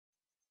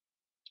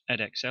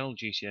EdXL,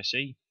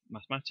 GCSE,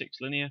 Mathematics,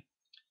 Linear,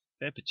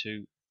 Paper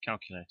 2,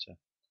 Calculator,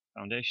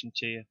 Foundation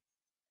Tier,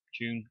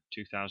 June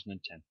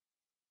 2010.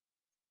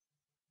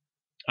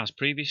 As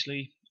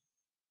previously,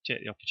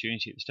 take the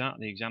opportunity at the start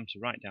of the exam to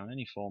write down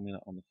any formula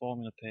on the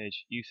formula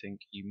page you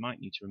think you might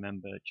need to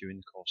remember during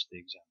the course of the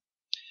exam.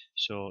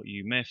 So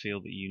you may feel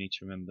that you need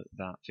to remember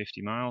that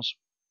 50 miles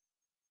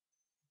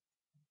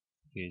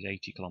is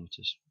 80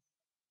 kilometers.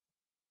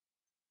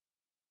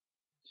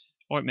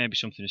 Or it may be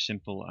something as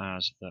simple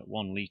as that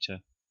 1 litre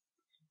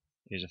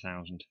is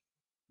 1,000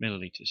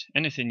 millilitres.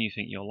 Anything you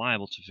think you're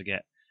liable to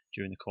forget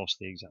during the course of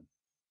the exam.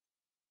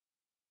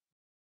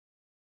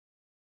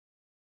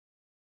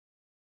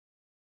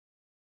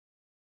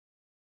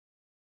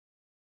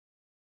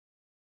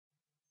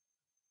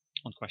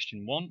 On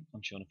question 1,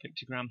 I'm shown a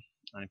pictogram,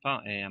 and in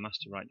part A, I'm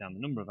asked to write down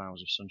the number of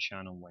hours of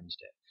sunshine on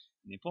Wednesday.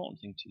 And the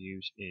important thing to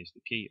use is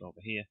the key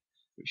over here,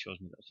 which shows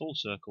me that a full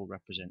circle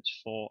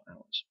represents 4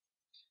 hours.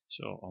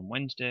 So on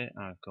Wednesday,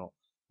 I've got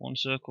one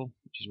circle,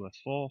 which is worth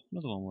 4,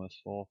 another one worth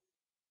 4,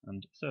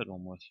 and a third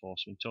one worth 4,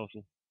 so in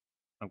total,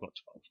 I've got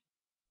 12.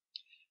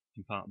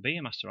 In part B,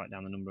 I'm asked to write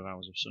down the number of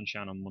hours of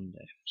sunshine on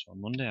Monday. So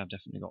on Monday, I've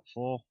definitely got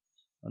 4,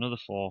 another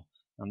 4,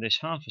 and this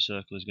half a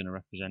circle is going to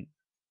represent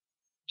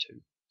 2.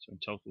 So in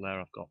total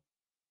there, I've got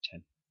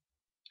 10.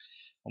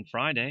 On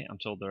Friday, I'm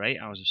told there are 8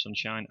 hours of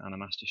sunshine, and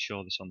I'm asked to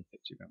show this on the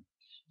pictogram.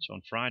 So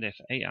on Friday,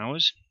 for 8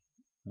 hours,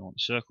 I want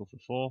a circle for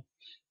 4,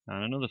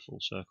 and another full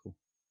circle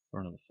for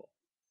another 4.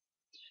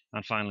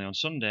 And finally, on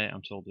Sunday,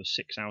 I'm told there's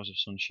 6 hours of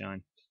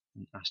sunshine,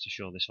 and asked to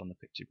show this on the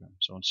pictogram.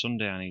 So on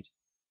Sunday, I need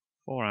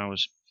 4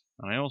 hours,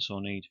 and I also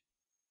need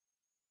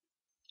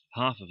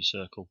half of a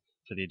circle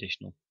for the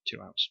additional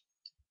 2 hours.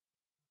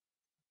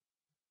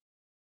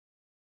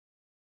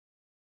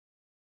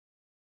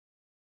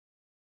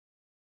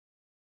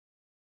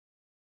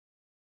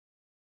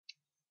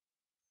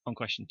 On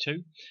question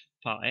 2,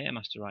 part A, I'm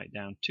asked to write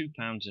down £2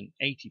 and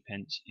 80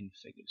 pence in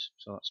figures.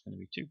 So that's going to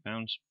be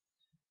 £2,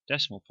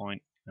 decimal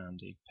point, and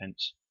the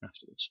pence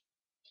afterwards.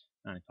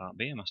 And in part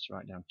B, I'm asked to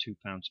write down £2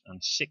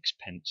 and 6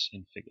 pence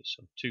in figures.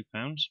 So £2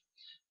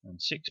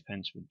 and 6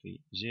 pence would be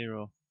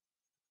 0,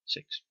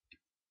 6.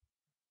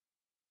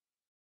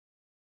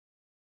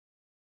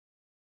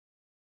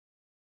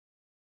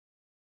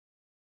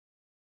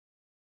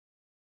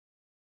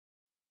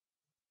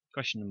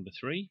 Question number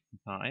 3, in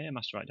part A, I'm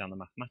asked to write down the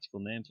mathematical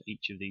name for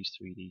each of these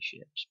 3D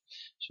shapes.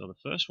 So the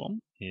first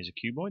one is a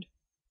cuboid.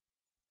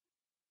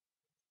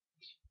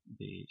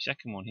 The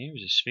second one here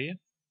is a sphere.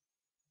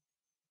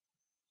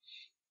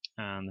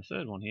 And the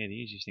third one here, the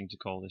easiest thing to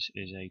call this,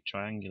 is a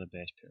triangular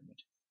base pyramid.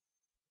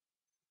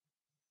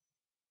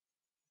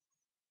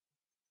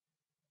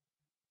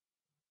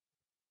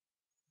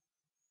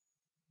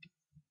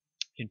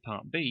 In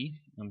part B,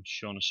 I'm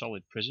shown a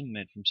solid prism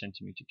made from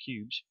centimetre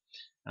cubes,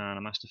 and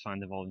I'm asked to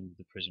find the volume of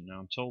the prism. Now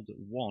I'm told that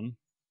 1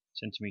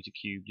 centimetre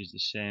cubed is the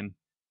same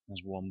as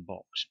 1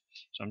 box.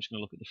 So I'm just going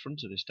to look at the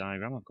front of this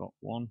diagram. I've got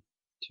 1,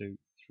 2,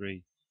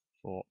 3,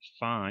 4,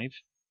 5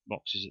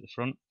 boxes at the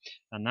front,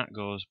 and that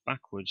goes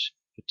backwards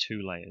for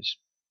 2 layers.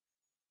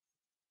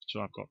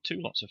 So I've got 2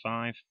 lots of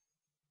 5,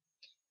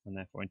 and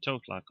therefore in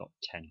total I've got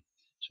 10.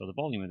 So the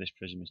volume of this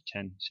prism is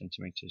 10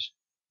 centimetres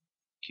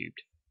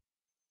cubed.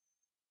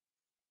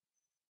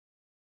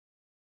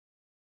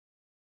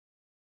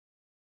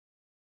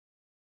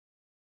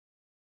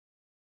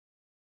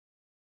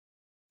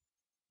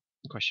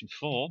 Question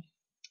 4,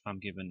 I'm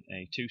given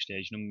a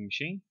 2-stage numbering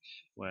machine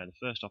where the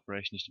first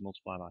operation is to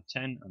multiply by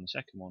 10 and the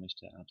second one is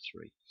to add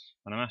 3.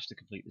 And I'm asked to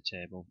complete the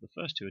table. The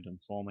first 2 are done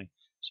for me,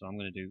 so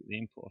I'm going to do the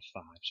input of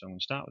 5. So I'm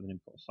going to start with an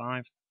input of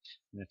 5,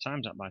 I'm going to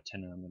times that by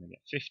 10 and I'm going to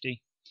get 50,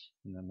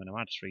 and then I'm going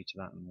to add 3 to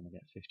that and I'm going to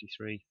get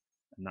 53,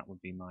 and that would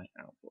be my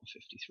output of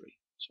 53.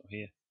 So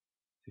here,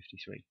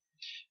 53.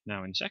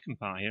 Now in the second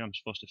part here, I'm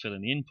supposed to fill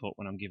in the input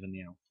when I'm given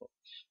the output.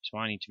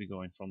 So I need to be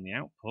going from the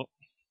output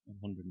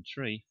of 103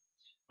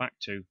 back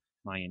to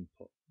my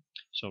input.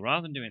 So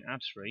rather than doing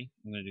add 3,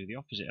 I'm going to do the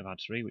opposite of add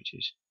 3, which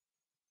is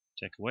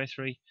take away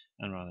 3,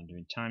 and rather than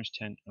doing times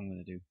 10, I'm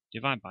going to do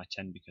divide by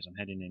 10 because I'm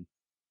heading in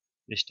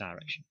this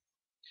direction.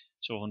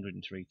 So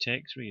 103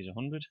 take 3 is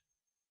 100,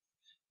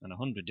 and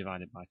 100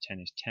 divided by 10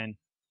 is 10,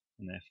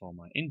 and therefore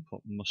my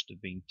input must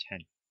have been 10.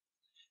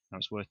 Now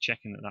it's worth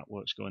checking that that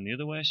works going the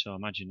other way, so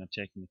imagine I'm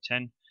taking the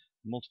 10,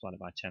 multiplied it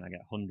by 10, I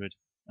get 100,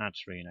 add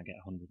 3 and I get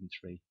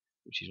 103,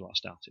 which is what I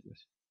started with.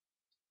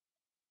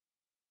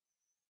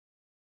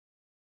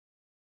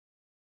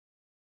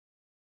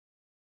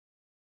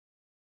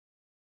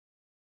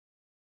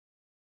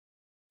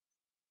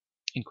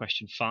 In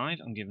question 5,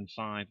 I'm given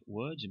 5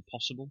 words: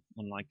 impossible,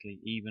 unlikely,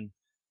 even,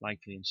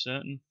 likely, and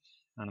certain,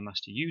 and I'm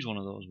asked to use one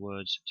of those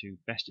words to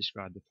best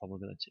describe the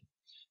probability.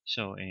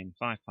 So in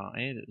 5 part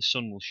A, that the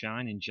sun will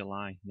shine in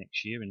July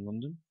next year in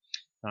London,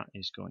 that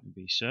is going to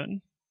be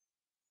certain.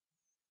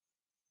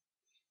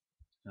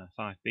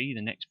 5B,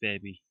 the next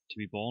baby to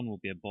be born will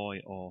be a boy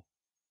or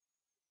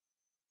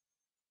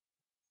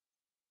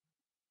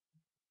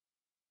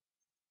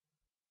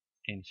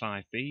in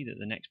 5B, that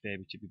the next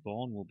baby to be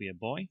born will be a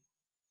boy.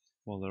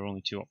 Well, there are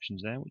only two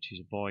options there, which is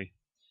a boy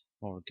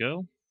or a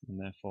girl, and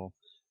therefore,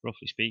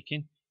 roughly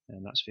speaking,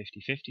 that's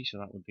 50-50, so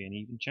that would be an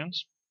even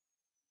chance.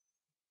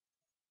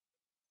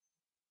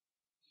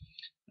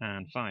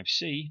 And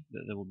 5C,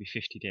 that there will be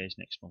 50 days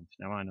next month.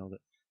 Now I know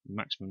that the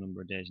maximum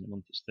number of days in a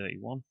month is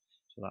 31,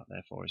 so that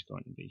therefore is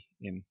going to be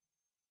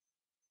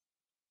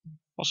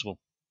impossible.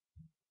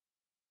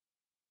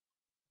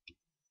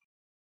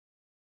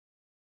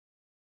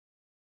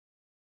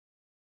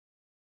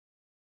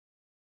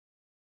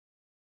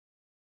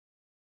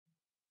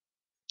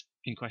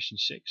 In question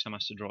 6, I'm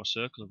asked to draw a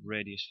circle of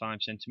radius 5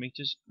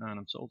 centimeters, and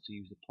I'm told to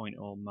use the point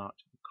O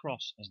marked with a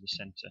cross as the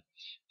center.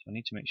 So I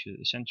need to make sure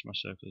that the center of my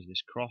circle is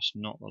this cross,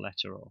 not the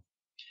letter O.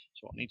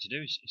 So what I need to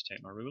do is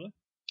take my ruler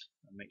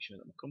and make sure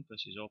that my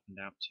compass is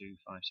opened out to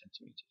 5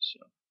 centimeters.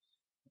 So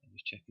I'm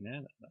just checking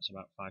there, that's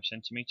about 5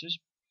 centimeters.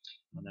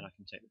 And then I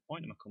can take the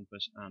point of my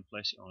compass and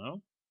place it on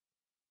O,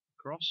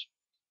 cross,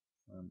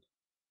 and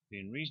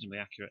being reasonably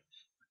accurate,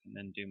 I can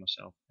then do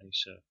myself a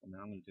circle.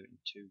 Now I'm going to do it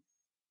in two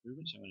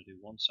movements. I'm going to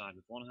do one side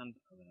with one hand,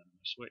 and then I'm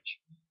going to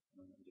switch,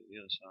 and I'm going to do the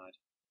other side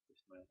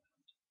with my other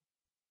hand.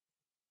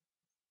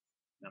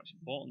 Now it's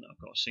important that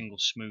I've got a single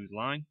smooth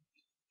line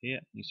here.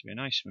 It needs to be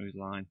a nice smooth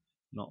line,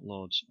 not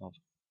loads of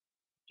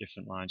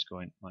different lines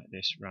going like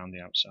this around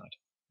the outside.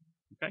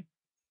 Okay.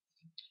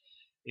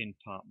 In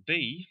part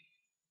B,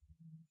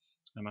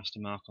 I'm asked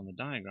to mark on the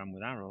diagram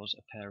with arrows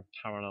a pair of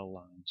parallel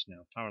lines.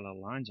 Now parallel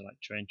lines are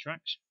like train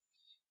tracks,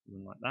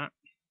 run like that.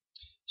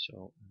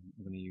 So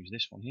I'm going to use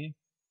this one here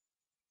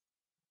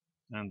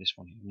and this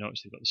one here.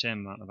 Notice they've got the same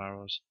amount of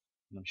arrows,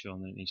 and I'm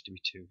showing that it needs to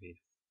be 2 here.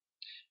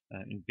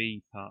 In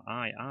B part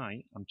I,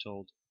 I'm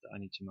told that I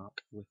need to mark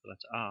with the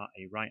letter R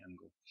a right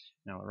angle.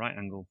 Now a right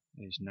angle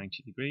is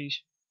 90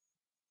 degrees,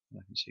 and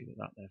I can see that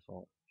that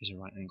therefore is a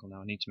right angle.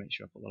 Now I need to make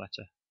sure I put the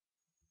letter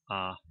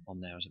R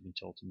on there as I've been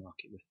told to mark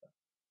it with that.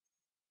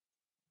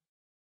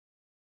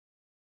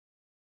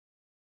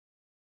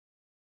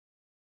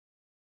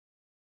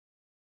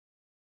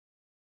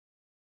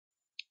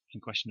 In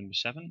question number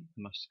 7,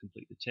 I'm asked to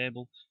complete the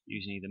table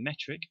using either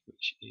metric,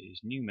 which is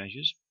new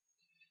measures,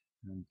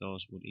 and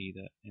those would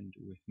either end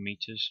with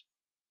meters,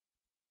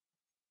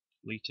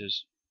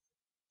 liters,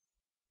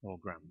 or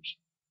grams,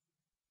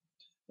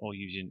 or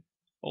using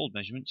old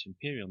measurements,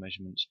 imperial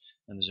measurements,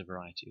 and there's a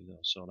variety of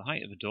those. So the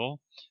height of a door,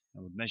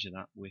 I would measure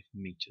that with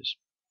meters.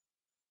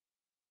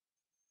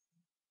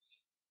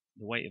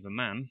 The weight of a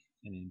man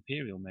in an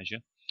imperial measure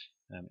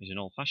is an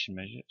old-fashioned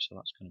measure, so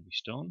that's going to be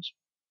stones.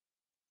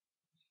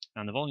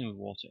 And the volume of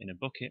water in a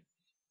bucket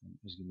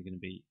is going to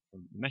be,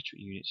 from the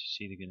metric units, it's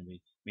either going to be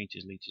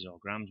meters, liters, or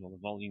grams, while the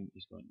volume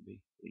is going to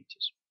be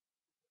liters.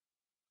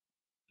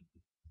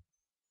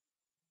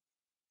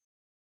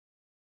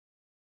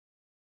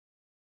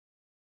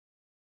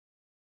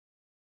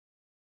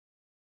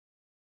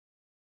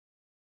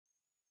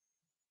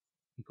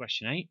 In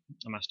question 8,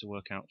 I'm asked to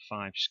work out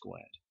 5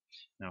 squared.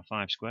 Now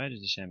 5 squared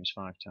is the same as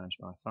 5 times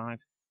by 5,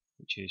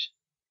 which is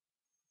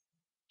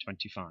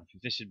 25.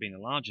 If this had been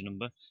a larger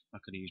number, I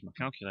could have used my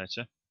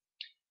calculator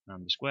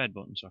and the squared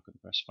button, so I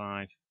could press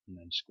 5 and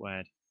then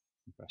squared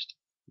and pressed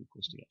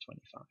equals to get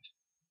 25.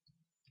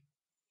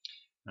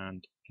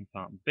 And in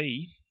part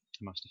B,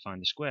 I'm asked to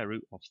find the square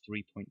root of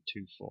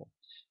 3.24.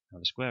 Now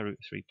the square root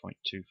of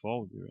 3.24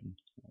 will be written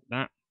like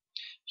that.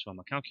 So on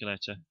my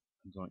calculator,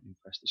 I'm going to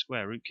press the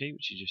square root key,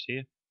 which is just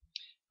here,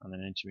 and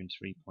then enter in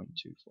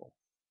 3.24.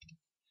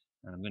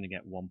 And I'm going to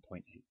get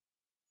 1.8.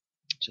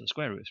 So the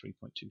square root of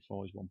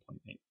 3.24 is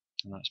 1.8,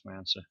 and that's my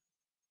answer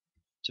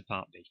to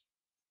part B.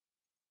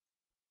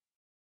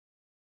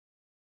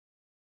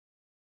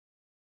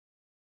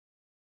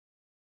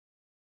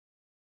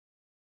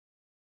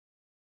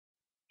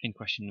 In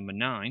question number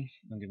 9,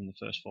 I'm given the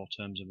first 4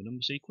 terms of a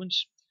number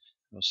sequence.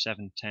 Those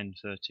 7, 10,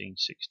 13,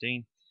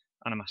 16,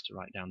 and I'm asked to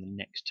write down the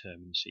next term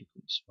in the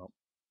sequence. Well,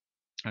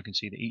 I can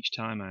see that each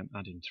time I'm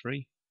adding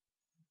 3.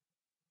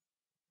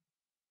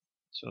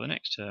 So the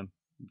next term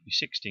would be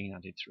 16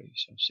 added 3.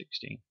 So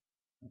 16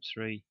 add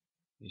 3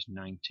 is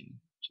 19.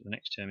 So the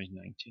next term is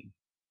 19.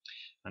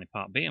 And in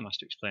part B, I'm asked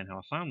to explain how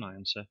I found my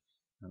answer.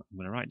 And I'm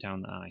going to write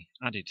down that I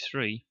added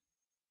 3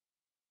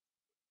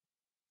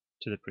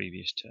 to the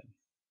previous term.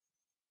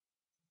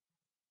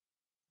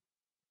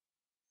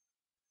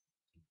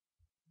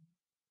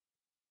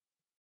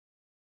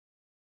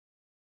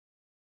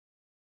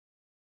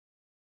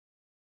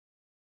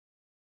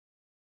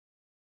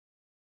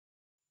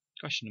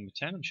 Question number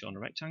 10, I'm shown a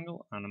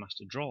rectangle and I'm asked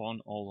to draw on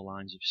all the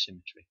lines of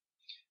symmetry.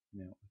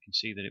 Now I can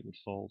see that it would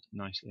fold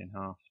nicely in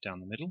half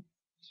down the middle,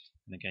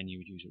 and again you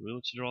would use a ruler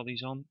to draw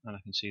these on, and I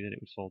can see that it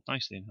would fold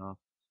nicely in half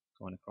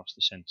going across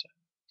the centre.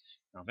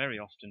 Now very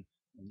often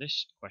on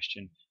this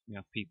question we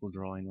have people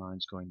drawing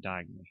lines going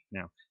diagonally.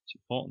 Now it's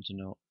important to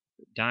note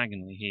that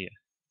diagonally here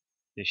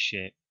this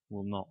shape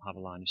will not have a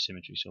line of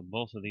symmetry, so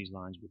both of these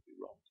lines would be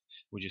wrong.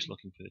 We're just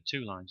looking for the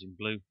 2 lines in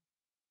blue,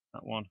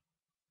 that one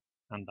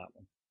and that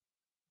one.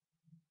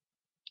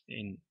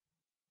 In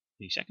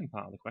the second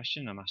part of the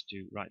question, I'm asked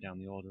to write down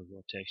the order of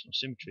rotational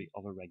symmetry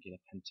of a regular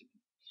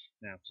pentagon.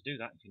 Now to do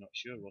that, if you're not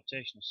sure,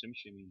 rotational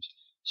symmetry means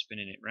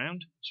spinning it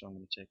round. So I'm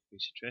going to take a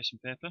piece of tracing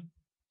paper,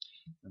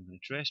 I'm going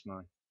to trace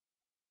my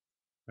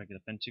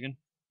regular pentagon,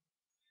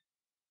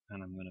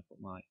 and I'm going to put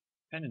my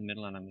pen in the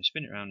middle and I'm going to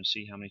spin it around and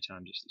see how many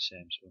times it's the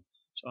same. So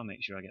I'll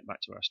make sure I get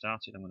back to where I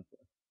started. I'm going to put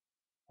a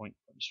point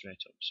pointing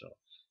straight up. So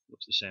it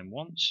looks the same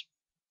once,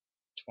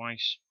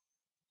 twice,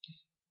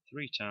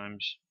 3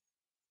 times,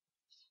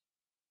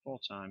 4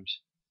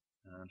 times,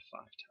 and 5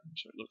 times.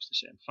 So it looks the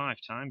same 5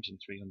 times in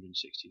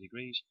 360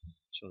 degrees.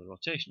 So the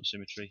rotational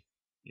symmetry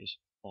is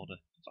order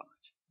 5.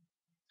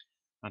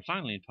 And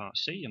finally in part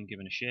C, I'm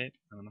given a shape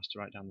and I'm asked to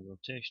write down the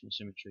rotational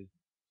symmetry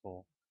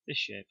for this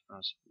shape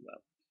as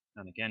well.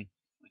 And again,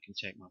 I can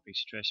take my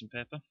piece of tracing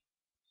paper,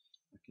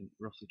 I can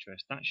roughly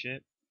trace that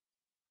shape,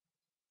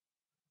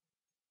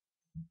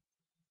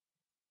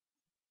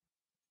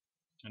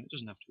 and it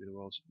doesn't have to be the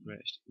world's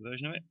greatest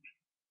version of it.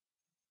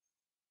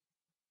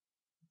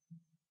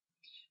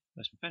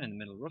 Place my pen in the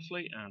middle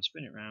roughly and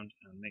spin it around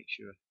and make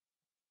sure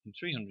in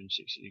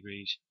 360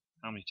 degrees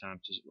how many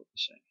times does it look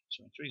the same.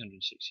 So in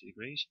 360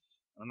 degrees,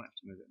 and I might have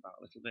to move it about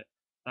a little bit,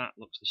 that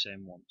looks the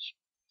same once.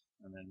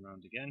 And then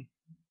round again,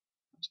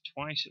 that's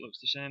twice it looks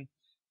the same,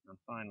 and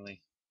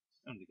finally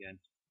round again,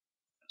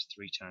 that's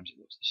 3 times it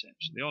looks the same.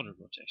 So the order of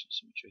rotational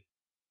symmetry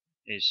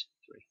is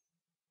 3.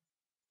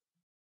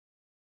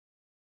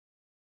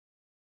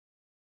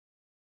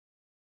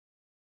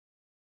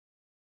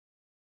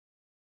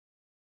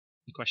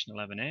 In question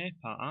 11a,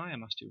 part I,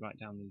 I'm asked to write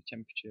down the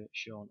temperature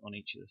shown on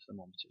each of the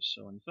thermometers.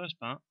 So in the first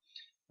part,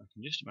 I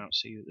can just about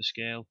see that the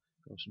scale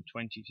goes from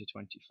 20 to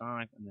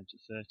 25 and then to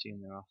 30,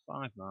 and there are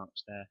 5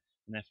 marks there,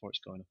 and therefore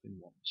it's going up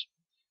in ones.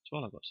 So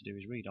all I've got to do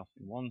is read off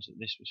in ones that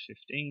this was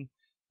 15,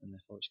 and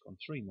therefore it's gone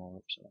 3 more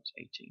up, so that's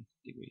 18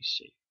 degrees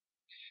C.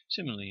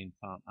 Similarly in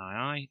part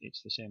II,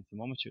 it's the same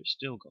thermometer, it's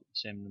still got the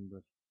same number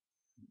of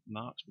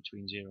marks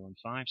between 0 and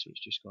 5, so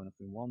it's just going up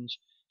in ones,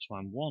 so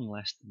I'm 1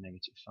 less than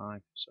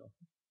 -5, so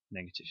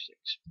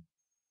 -6.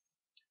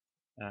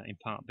 In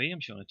part B,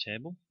 I'm shown a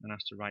table and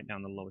asked to write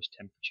down the lowest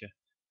temperature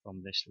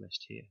from this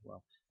list here.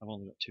 Well, I've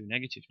only got 2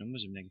 negative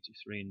numbers of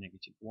 -3 and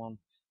 -1,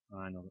 and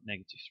I know that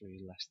 -3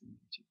 is less than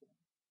 -1.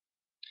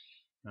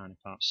 Now in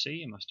part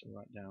C, I'm asked to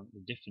write down the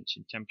difference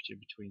in temperature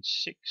between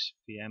 6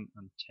 p.m.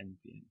 and 10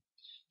 p.m.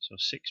 So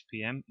 6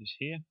 p.m. is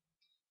here,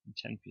 and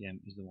 10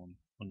 p.m. is the one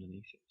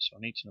underneath it. So I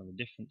need to know the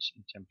difference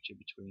in temperature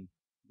between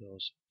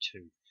those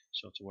two.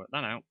 So to work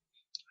that out,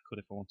 I could,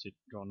 if I wanted,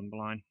 draw a number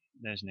line.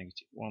 There's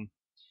 -1,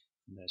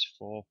 and there's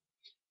 4,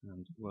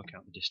 and work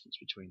out the distance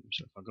between them.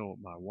 So if I go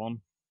up by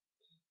 1,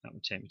 that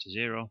would take me to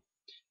 0,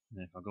 and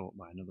then if I go up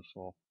by another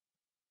 4,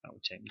 that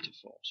would take me to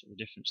 4. So the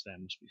difference there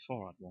must be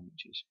 4 add 1,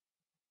 which is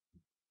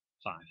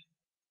 5.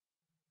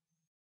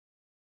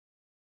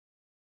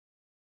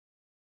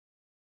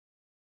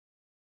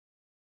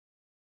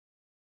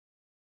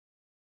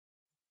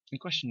 In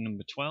question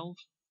number 12,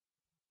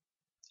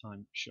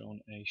 I'm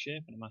shown a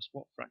shape and I'm asked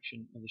what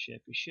fraction of the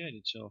shape is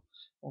shaded. So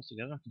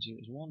altogether I can see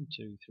there's 1,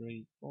 2,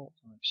 3, 4,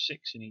 5,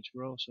 6 in each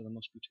row, so there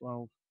must be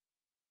 12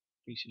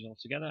 pieces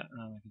altogether,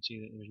 and I can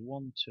see that there is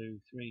 1, 2,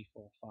 3,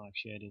 4, 5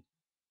 shaded,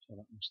 so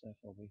that must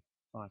therefore be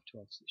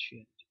 5/12 that's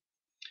shaded.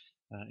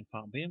 In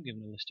part B, I'm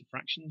given a list of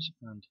fractions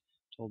and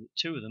told that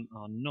 2 of them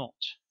are not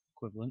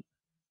equivalent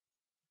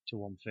to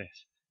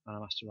 1/5, and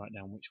I'm asked to write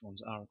down which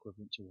ones are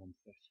equivalent to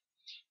 1/5.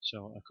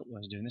 So a couple of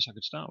ways of doing this, I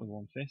could start with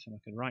 1/5 and I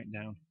could write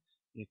down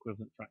the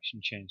equivalent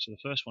fraction chain. So the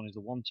first one is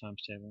the 1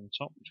 times table on the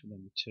top, which would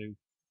then be 2,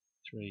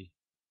 3,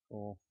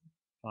 4,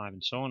 5,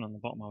 and so on. On the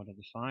bottom I would have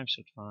the 5,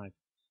 so 5,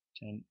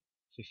 10,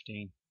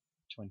 15,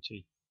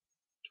 20,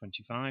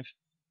 25.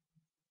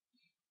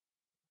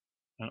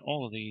 And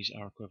all of these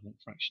are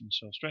equivalent fractions,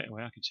 so straight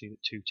away I can see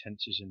that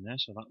 2/10 is in there,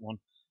 so that one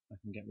I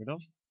can get rid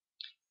of.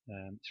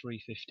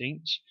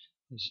 3/15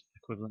 is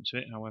equivalent to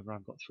it, however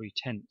I've got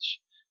 3/10,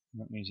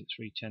 and that means that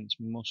 3/10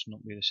 must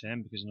not be the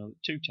same because I know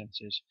that 2/10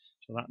 is,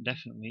 so that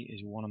definitely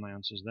is one of my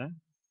answers there.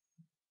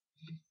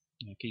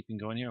 Keeping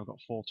going here, I've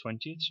got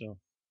 4/20, so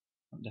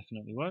that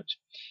definitely works.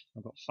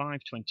 I've got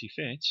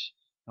 5/25,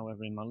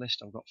 however in my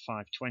list I've got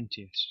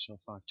 5/20, so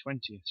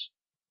 5/20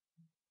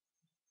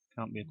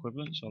 can't be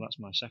equivalent, so that's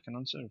my second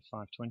answer of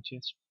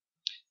 5/20.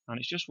 And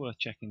it's just worth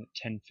checking that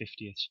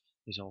 10/50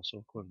 is also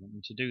equivalent,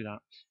 and to do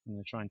that I'm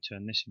going to try and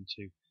turn this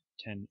into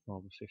 10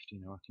 over 50.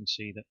 Now I can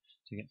see that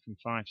to get from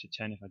 5 to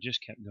 10, if I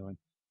just kept going,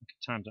 I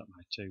could times that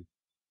by 2,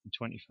 and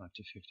 25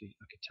 to 50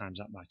 I could times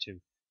that by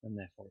 2, and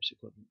therefore it's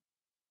equivalent.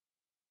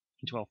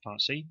 In 12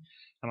 part C,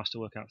 I'm asked to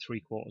work out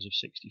 3/4 of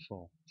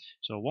 64.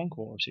 So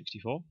 1/4 of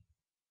 64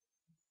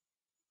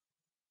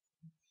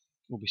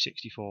 will be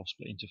 64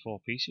 split into 4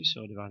 pieces,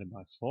 so divided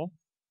by 4,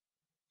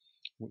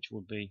 which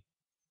would be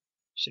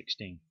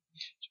 16.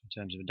 So in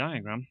terms of a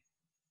diagram,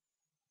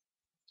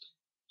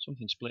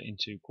 something split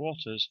into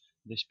quarters,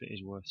 this bit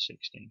is worth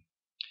 16.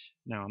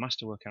 Now I'm asked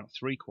to work out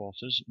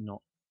 3/4,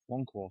 not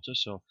 1/4,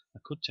 so I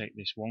could take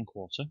this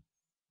 1/4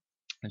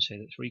 and say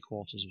that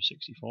 3/4 of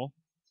 64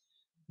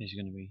 is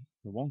going to be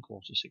the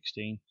 1/4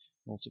 16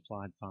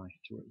 multiplied by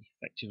 3.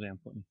 Effectively I'm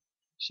putting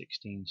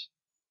 16s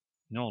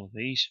in all of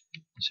these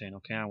and saying,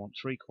 okay, I want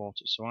 3/4,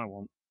 so I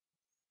want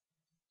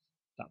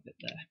that bit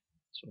there.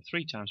 So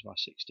 3 times by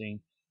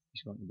 16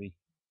 is going to be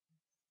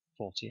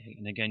 48.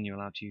 And again, you're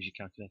allowed to use your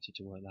calculator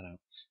to work that out.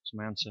 So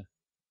my answer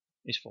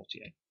is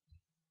 48.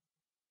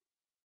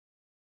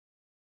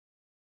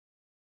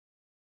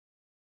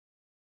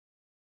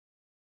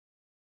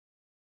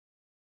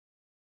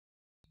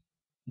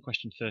 In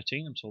question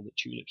 13, I'm told that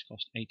tulips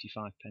cost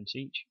 85p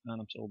each,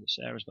 and I'm told that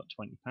Sarah's got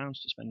 £20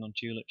 to spend on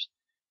tulips,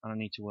 and I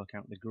need to work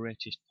out the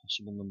greatest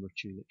possible number of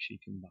tulips she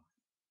can buy.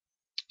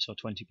 So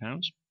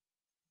 £20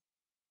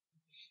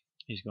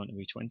 is going to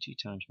be 20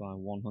 times by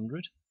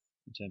 100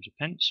 in terms of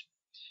pence,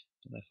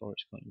 so therefore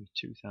it's going to be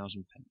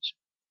 2,000 pence.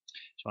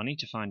 So I need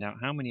to find out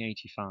how many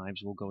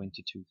 85s will go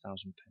into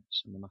 2,000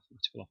 pence, and the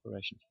mathematical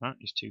operation for that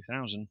is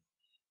 2,000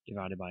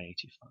 divided by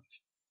 85.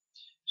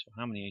 So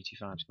how many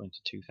 85s go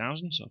into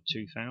 2,000? So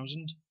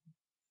 2,000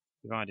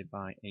 divided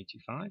by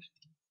 85,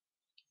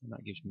 and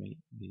that gives me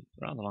the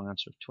rather long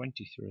answer of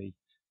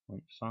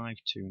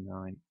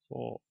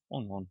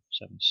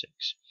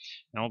 23.52941176.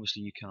 Now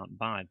obviously you can't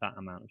buy that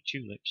amount of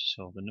tulips,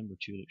 so the number of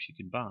tulips you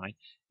could buy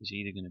is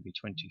either going to be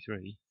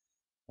 23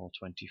 or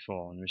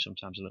 24, and there is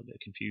sometimes a little bit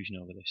of confusion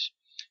over this.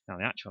 Now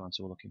the actual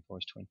answer we're looking for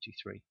is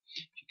 23.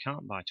 You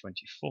can't buy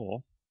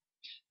 24,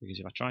 because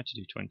if I try to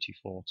do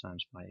 24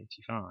 times by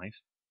 85,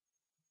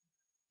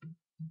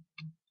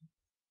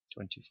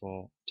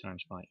 24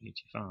 times by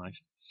 85,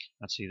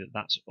 I'd see that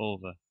that's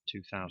over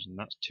 2,000.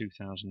 That's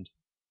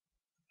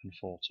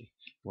 2,040.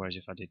 Whereas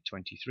if I did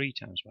 23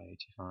 times by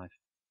 85,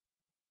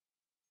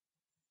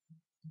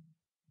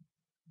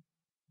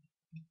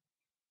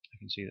 I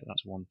can see that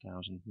that's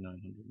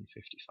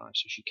 1,955.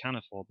 So she can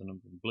afford the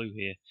number in blue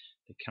here.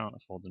 They can't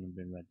afford the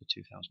number in red, the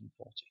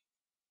 2,040.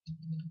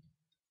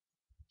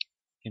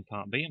 In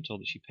part B, I'm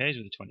told that she pays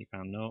with a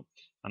 £20 note,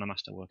 and I'm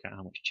asked to work out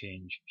how much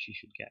change she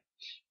should get.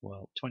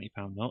 Well,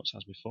 £20 notes,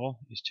 as before,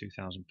 is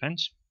 2,000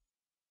 pence.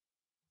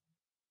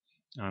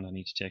 And I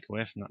need to take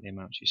away from that the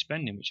amount she's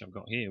spending, which I've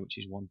got here, which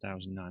is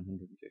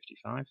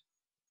 1,955.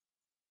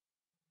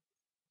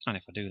 And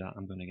if I do that,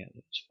 I'm going to get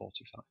that it's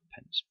 45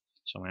 pence.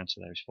 So my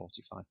answer there is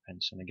 45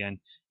 pence. And again,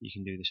 you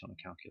can do this on a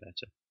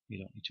calculator. You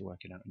don't need to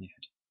work it out in your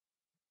head.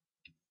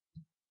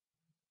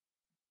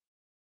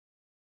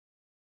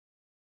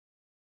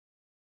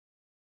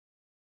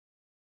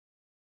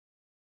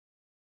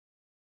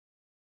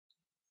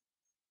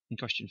 In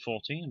question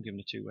 14, I'm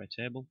given a two-way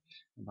table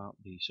about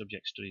the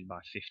subject studied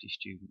by 50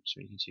 students. So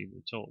you can see that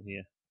the total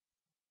here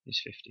is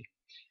 50.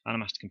 And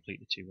I'm asked to complete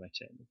the two-way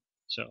table.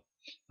 So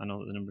I know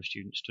that the number of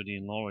students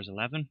studying law is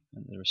 11,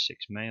 and there are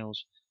 6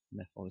 males, and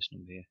therefore this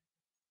number here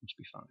must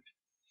be 5.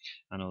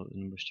 I know that the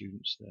number of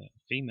students that are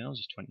females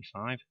is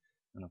 25,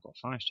 and I've got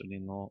 5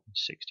 studying law and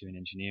 6 doing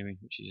engineering,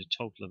 which is a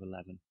total of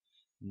 11,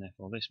 and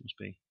therefore this must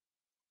be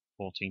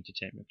 14 to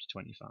take me up to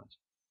 25.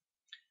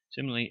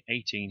 Similarly,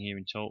 18 here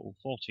in total,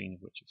 14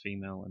 of which are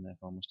female, and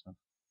therefore I must have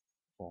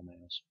 4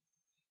 males.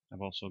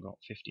 I've also got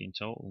 50 in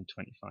total and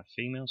 25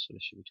 females, so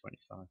this should be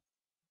 25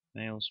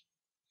 males.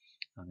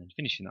 And then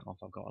finishing that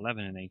off, I've got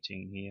 11 and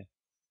 18 here,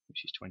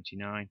 which is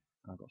 29.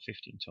 And I've got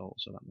 50 in total,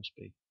 so that must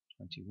be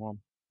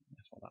 21.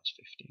 Therefore, that's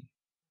 15.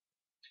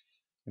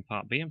 In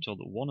part B, I'm told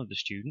that one of the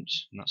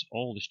students, and that's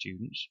all the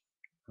students,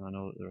 and I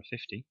know that there are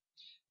 50,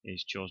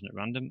 is chosen at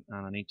random,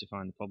 and I need to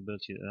find the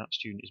probability that that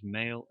student is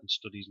male and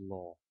studies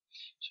law.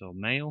 So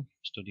male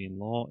studying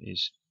law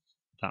is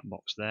that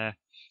box there,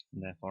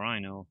 and therefore I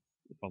know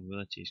the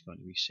probability is going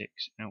to be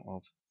 6 out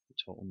of the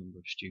total number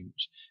of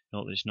students.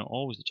 Note that it's not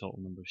always the total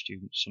number of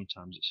students,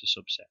 sometimes it's a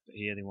subset, but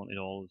here they wanted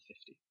all of the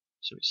 50,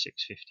 so it's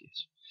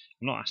 6/50ths.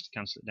 I'm not asked to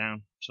cancel it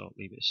down, so I'll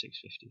leave it as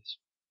 6/50ths.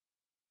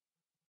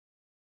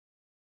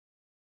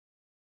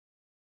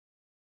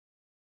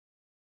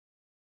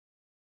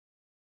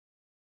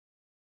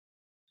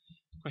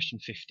 Question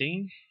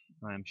 15,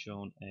 I am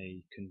shown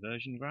a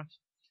conversion graph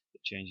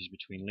that changes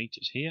between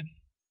litres here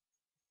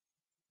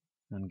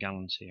and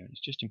gallons here. And it's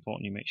just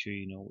important you make sure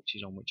you know which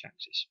is on which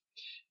axis.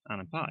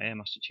 And in part A, I'm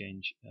asked to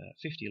change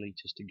 50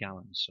 litres to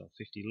gallons. So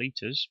 50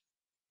 litres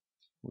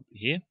would be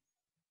here,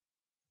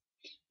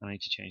 and I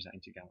need to change that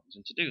into gallons.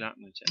 And to do that,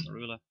 I'm going to take my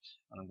ruler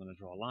and I'm going to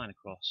draw a line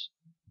across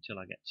until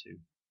I get to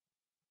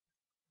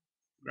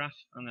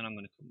graph, and then I'm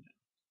going to come down.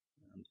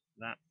 And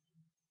that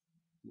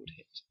would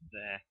hit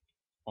there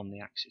on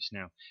the axis.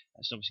 Now,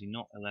 that's obviously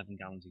not 11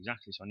 gallons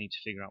exactly, so I need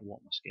to figure out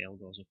what my scale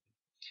goes up in.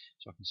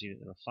 So I can see that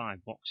there are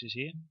 5 boxes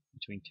here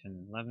between 10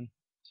 and 11,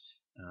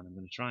 and I'm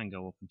going to try and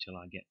go up until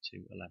I get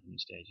to 11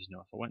 stages.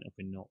 Now, if I went up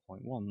in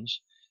 0.1s,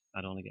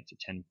 I'd only get to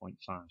 10.5,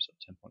 so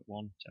 10.1,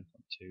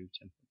 10.2,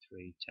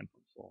 10.3,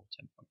 10.4,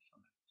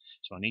 10.5.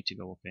 So I need to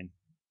go up in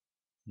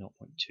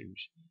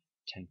 0.2s,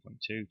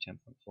 10.2,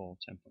 10.4,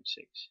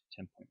 10.6,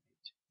 10.8.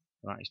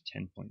 That is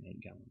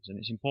 10.8 gallons, and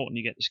it's important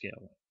you get the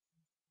scale right.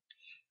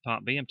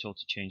 Part B, I'm told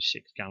to change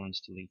 6 gallons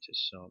to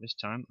litres. So this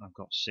time I've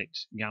got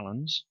 6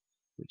 gallons,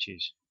 which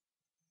is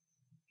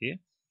here.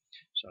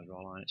 So I draw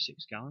a line at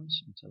 6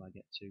 gallons until I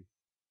get to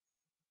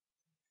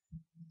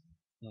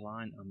the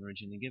line I'm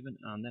originally given,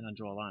 and then I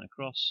draw a line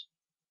across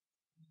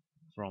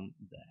from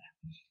there.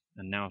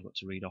 And now I've got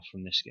to read off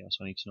from this scale,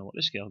 so I need to know what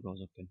this scale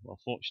goes up in. Well,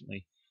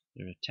 fortunately,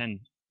 there are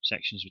 10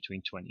 sections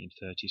between 20 and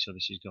 30, so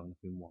this is going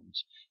up in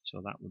ones.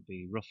 So that would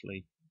be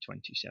roughly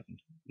 27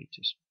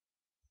 litres.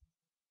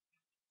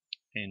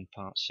 In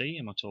part C,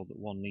 am I told that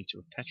 1 litre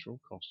of petrol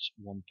costs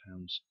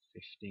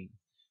 £1.15.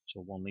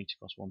 So 1 litre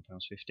costs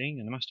 £1.15,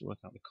 and I'm asked to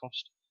work out the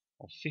cost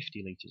of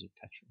 50 litres of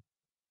petrol.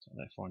 So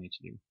therefore I need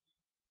to do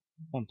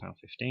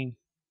 £1.15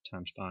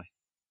 times by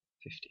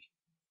 50.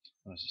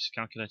 And as this is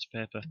calculator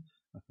paper,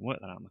 I can work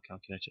that out on my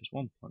calculator as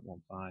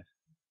 1.15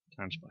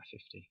 times by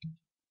 50,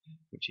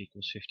 which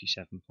equals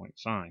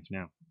 57.5.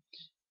 Now,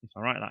 if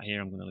I write that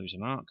here, I'm going to lose a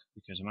mark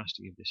because I'm asked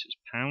to give this as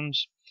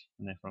pounds,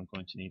 and therefore I'm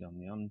going to need on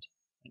the end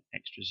an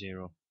extra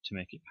 0 to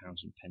make it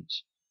pounds and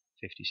pence.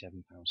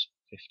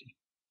 £57.50.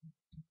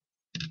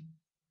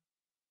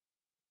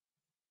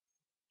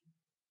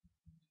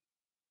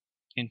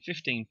 In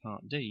 15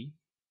 part D,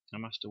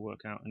 I'm asked to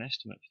work out an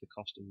estimate for the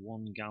cost of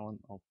 1 gallon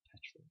of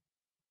petrol.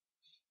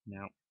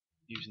 Now,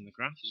 using the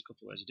graph, there's a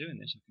couple of ways of doing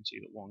this. I can see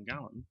that 1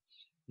 gallon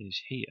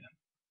is here,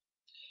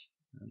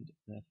 and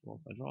therefore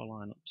if I draw a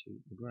line up to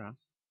the graph,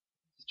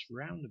 it's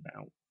round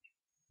about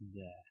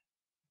there,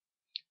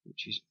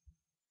 which is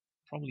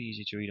probably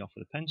easy to read off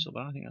with a pencil,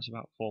 but I think that's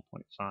about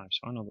 4.5.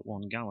 So I know that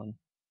 1 gallon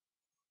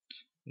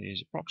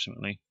is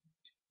approximately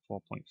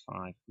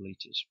 4.5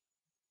 litres.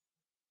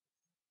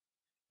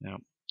 Now,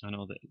 I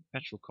know that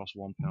petrol costs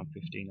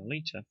 £1.15 a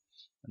litre,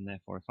 and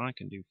therefore if I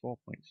can do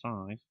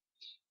 4.5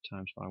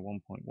 times by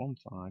 1.15,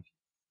 I'm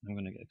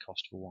going to get a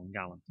cost for 1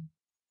 gallon,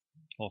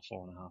 or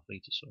 4.5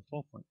 litres. So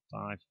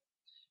 4.5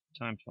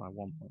 times by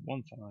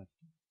 1.15,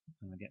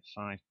 and I get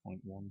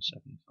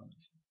 5.175.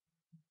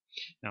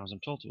 Now, as I'm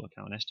told to work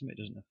out an estimate,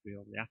 it doesn't have to be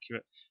overly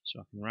accurate, so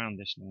I can round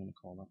this, and I'm going to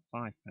call that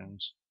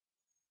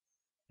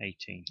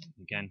 £5.18.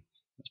 Again,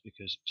 that's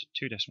because it's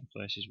 2 decimal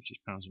places, which is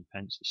pounds and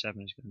pence. The 7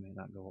 is going to make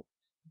that go up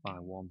by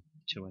 1,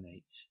 2 and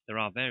 8. There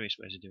are various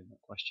ways of doing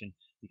that question.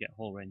 You get a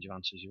whole range of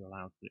answers you're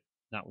allowed, but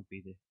that would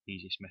be the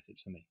easiest method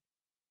for me.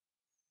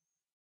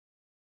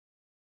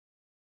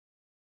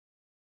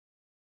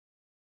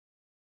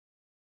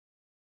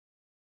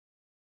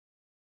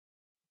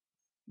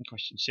 In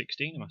question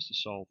 16, I'm asked to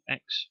solve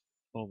x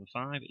over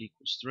 5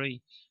 equals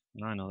 3,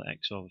 and I know that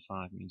x over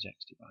 5 means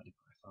x divided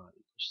by 5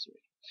 equals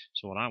 3.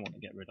 So what I want to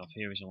get rid of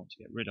here is I want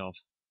to get rid of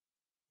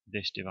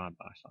this divided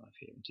by 5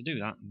 here. And to do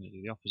that, I'm going to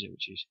do the opposite,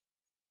 which is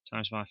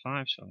times by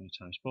 5, so I'm going to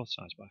times both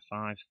sides by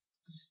 5,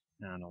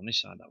 and on this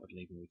side that would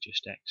leave me with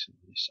just x, and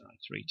on this side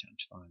 3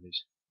 times 5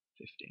 is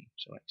 15,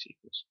 so x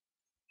equals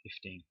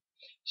 15.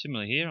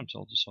 Similarly here, I'm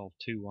told to solve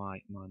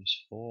 2y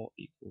minus 4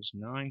 equals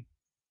 9.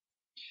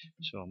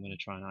 So I'm going to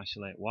try and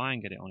isolate y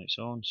and get it on its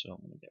own, so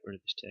I'm going to get rid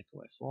of this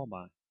takeaway 4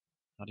 by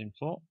adding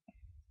 4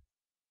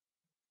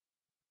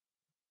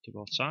 to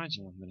both sides,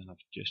 and I'm going to have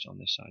just on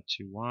this side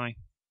 2y,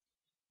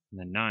 and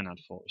then 9 add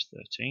 4 is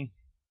 13.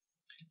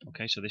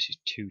 Okay, so this is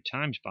 2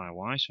 times by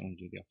y, so I'm going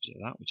to do the opposite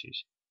of that, which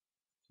is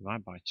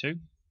divide by 2.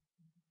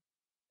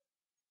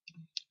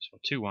 So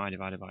 2y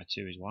divided by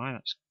 2 is y,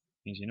 that's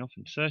easy enough,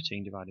 and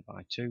 13 divided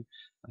by 2,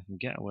 I can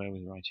get away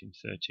with writing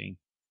 13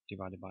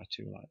 divided by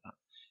 2 like that.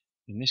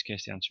 In this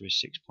case the answer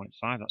is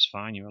 6.5, that's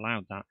fine, you're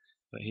allowed that,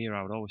 but here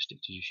I would always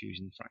stick to just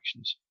using the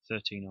fractions,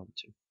 13 over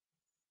 2.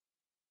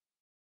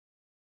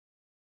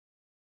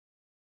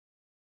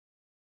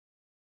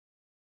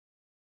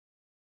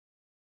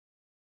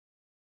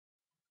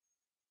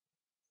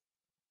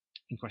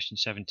 In question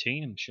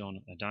 17, I'm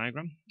shown a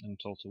diagram. I'm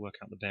told to work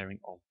out the bearing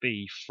of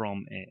B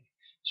from A.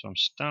 So I'm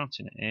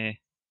starting at A,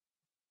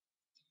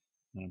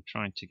 and I'm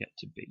trying to get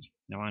to B.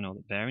 Now I know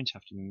that bearings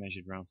have to be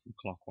measured round from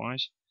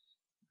clockwise,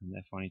 and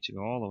therefore I need to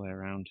go all the way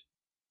around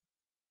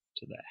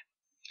to there.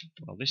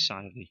 Well, this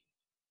side of the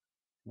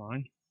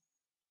line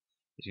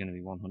is going to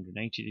be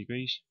 180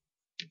 degrees,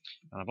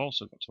 and I've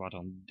also got to add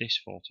on this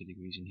 40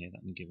 degrees in here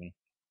that I'm given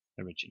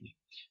originally.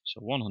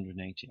 So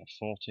 180 at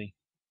 40,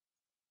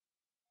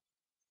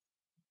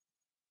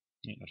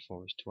 8 add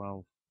 4 is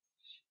 12,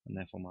 and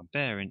therefore my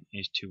bearing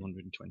is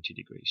 220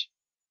 degrees.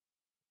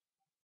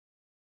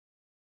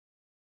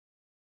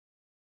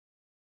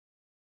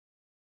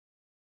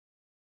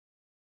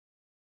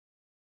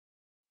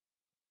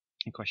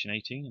 In question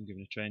 18, I'm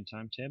given a train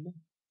timetable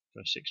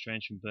for 6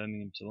 trains from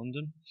Birmingham to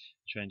London.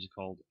 The trains are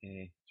called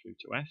A through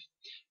to F,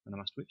 and I'm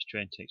asked which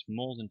train takes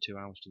more than 2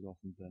 hours to go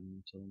from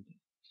Birmingham to London.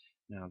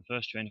 Now, the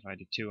first train, if I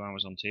did 2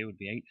 hours on here, would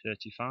be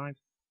 8:35.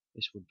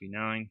 This would be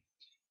 9.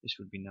 This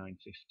would be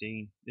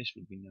 9:15. This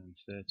would be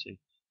 9:30.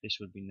 This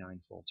would be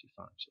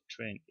 9:45. So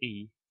train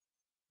E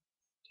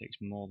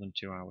takes more than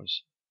 2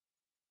 hours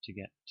to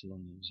get to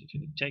London. So if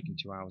it had taken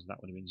 2 hours,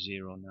 that would have been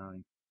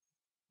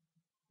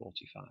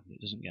 09:45. It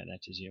doesn't get there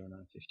to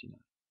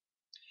 09:59.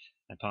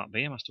 And part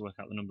B, I'm asked to work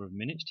out the number of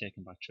minutes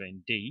taken by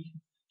train D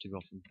to go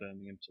from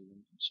Birmingham to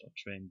London. So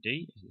train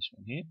D is this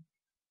one here.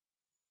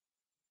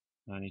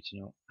 I need to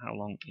know how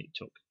long it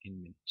took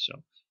in minutes.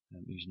 So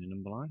I'm using a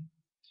number line.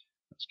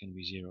 That's going to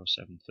be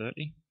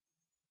 0730.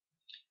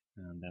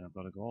 And then I've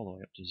got to go all the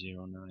way up to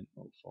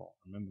 0904.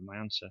 Remember, my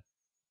answer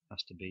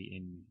has to be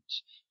in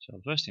minutes. So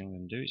the first thing I'm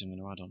going to do is I'm going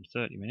to add on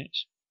 30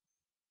 minutes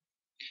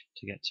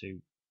to get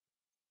to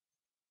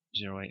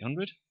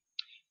 0800,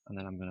 and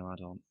then I'm going to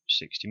add on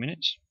 60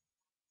 minutes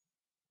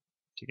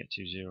to get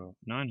to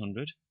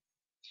 0900,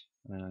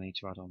 and then I need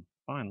to add on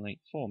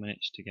finally 4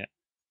 minutes to get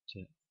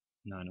to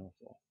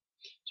 904.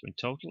 So in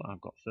total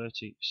I've got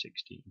 30,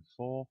 60 and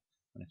 4,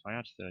 and if I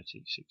add 30,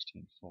 60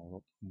 and 4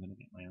 up, I'm going to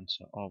get my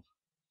answer of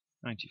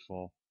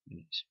 94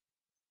 minutes.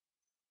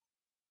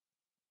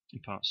 In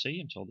part C,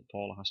 I'm told that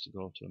Paula has to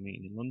go to a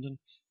meeting in London,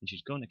 and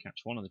she's going to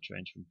catch one of the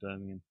trains from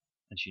Birmingham,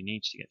 and she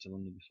needs to get to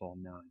London before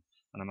 9.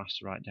 And I'm asked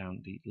to write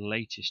down the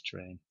latest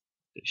train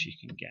that she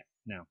can get.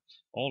 Now,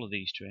 all of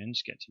these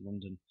trains get to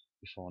London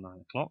before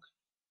 9 o'clock,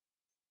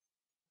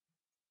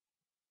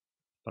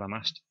 but I'm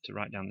asked to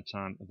write down the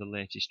time of the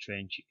latest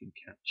train she can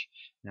catch.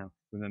 Now,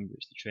 remember,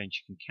 it's the train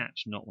she can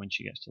catch, not when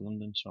she gets to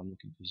London, so I'm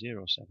looking for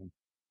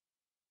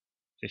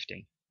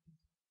 07:15.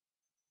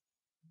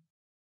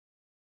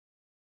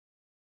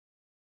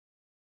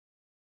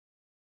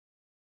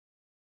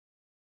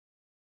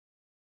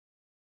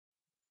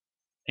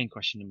 In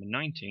question number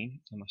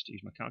 19, I'm asked to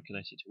use my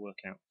calculator to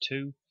work out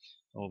 2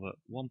 over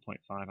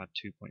 1.5 add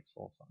 2.45.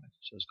 So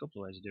there's a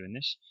couple of ways of doing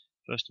this.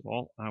 First of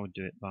all, I would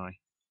do it by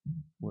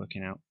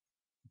working out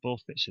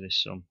both bits of this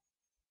sum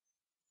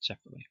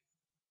separately.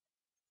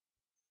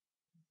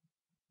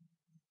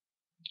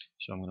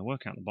 So I'm going to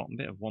work out the bottom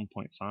bit of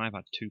 1.5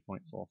 add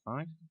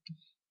 2.45.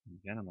 And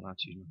again, I'm allowed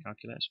to use my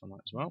calculator, so I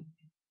might as well,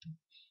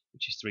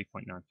 which is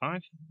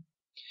 3.95.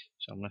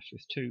 So I'm left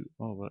with 2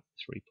 over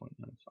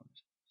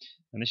 3.95.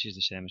 And this is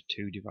the same as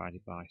 2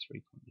 divided by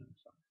 3.95.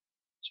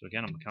 So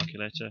again, on my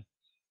calculator,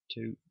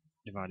 2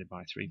 divided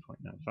by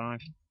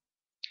 3.95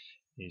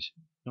 is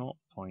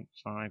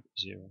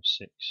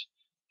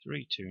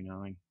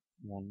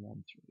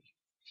 0.506329,113.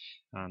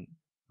 And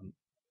I'm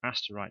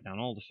asked to write down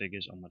all the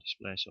figures on my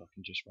display, so I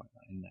can just write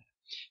that in there.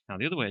 Now,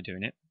 the other way of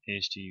doing it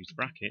is to use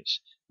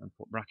brackets and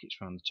put brackets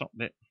around the top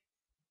bit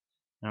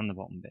and the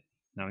bottom bit.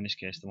 Now, in this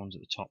case, the ones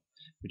at the top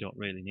we don't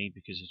really need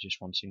because there's just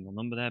one single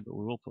number there, but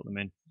we will put them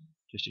in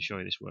just to show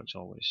you this works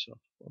always. So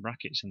put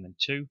brackets and then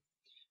 2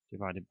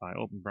 divided by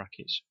open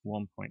brackets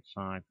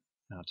 1.5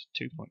 add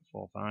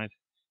 2.45,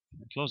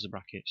 and close the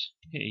brackets,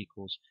 hit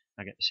equals,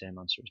 I get the same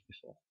answer as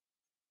before.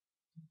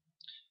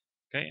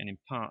 Okay, and in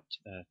part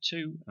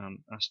 2,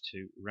 I'm asked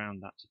to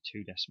round that to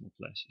 2 decimal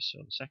places.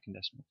 So the second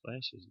decimal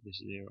place is this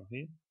 0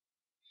 here.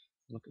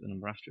 Look at the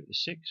number after it, the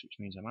 6, which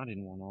means I'm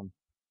adding 1 on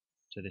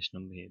to this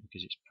number here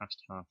because it's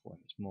past halfway,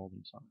 it's more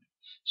than 5.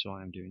 So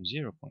I am doing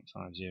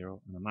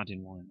 0.50 and I'm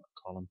adding 1 in that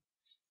column,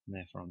 and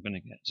therefore I'm going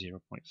to get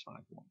 0.51.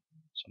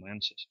 So my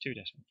answer to 2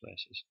 decimal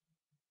places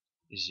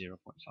is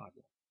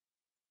 0.51.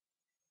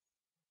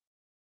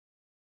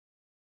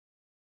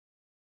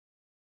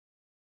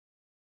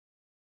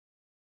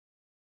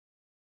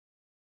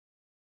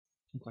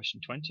 In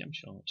question 20, I'm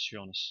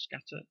shown a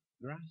scatter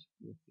graph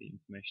with the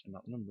information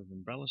about the number of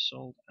umbrellas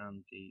sold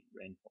and the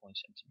rainfall in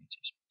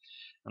centimetres.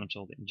 And I'm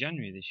told that in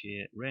January this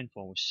year,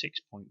 rainfall was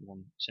 6.1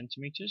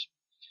 centimetres.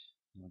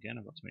 Now again,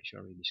 I've got to make sure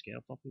I read the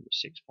scale properly, but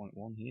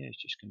 6.1 here is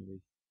just going to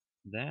be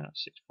there,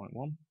 that's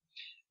 6.1.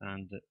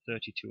 And that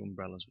 32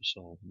 umbrellas were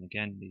sold. And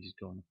again, these is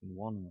going up in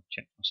 1, and I've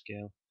checked my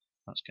scale,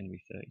 that's going to be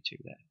 32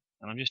 there.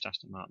 And I'm just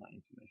asked to mark that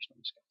information on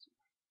the scatter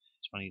graph.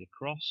 So I need a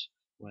cross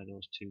where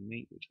those two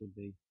meet, which would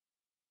be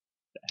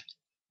there.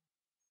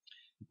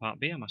 In part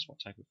B, I'm asked what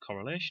type of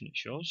correlation it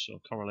shows. So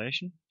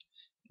correlation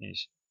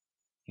is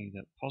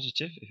either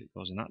positive if it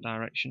goes in that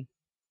direction,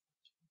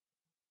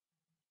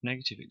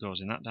 negative if it goes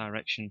in that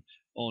direction,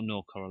 or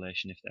no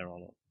correlation if they're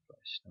all over the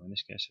place. Now in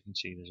this case I can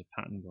see there's a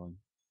pattern going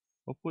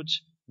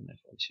upwards, and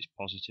therefore this is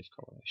positive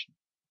correlation.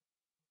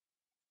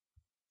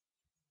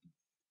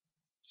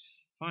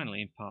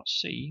 Finally, in part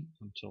C,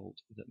 I'm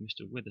told that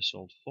Mr. Wither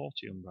sold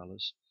 40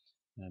 umbrellas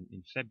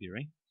in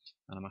February,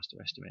 and I'm asked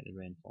to estimate the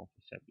rainfall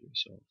for February.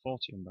 So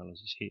 40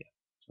 umbrellas is here,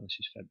 so this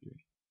is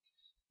February.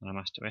 And I'm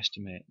asked to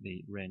estimate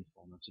the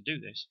rainfall. Now to do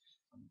this,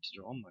 I need to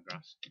draw on my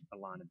graph a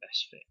line of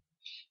best fit.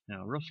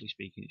 Now roughly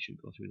speaking, it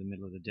should go through the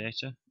middle of the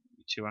data. It would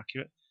be too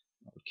accurate.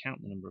 I would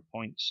count the number of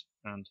points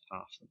and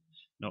half them.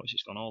 Notice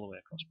it's gone all the way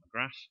across my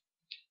graph.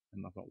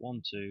 And I've got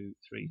 1, 2,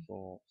 3,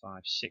 4,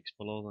 5, 6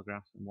 below the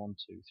graph, and 1,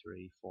 2,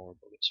 3, 4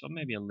 above it. So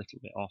maybe a little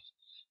bit off,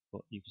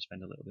 but you can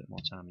spend a little bit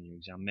more time in your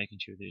exam making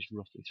sure that it's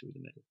roughly through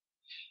the middle.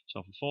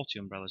 So for 40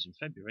 umbrellas in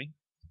February,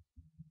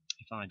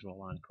 if I draw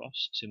a line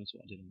across, similar to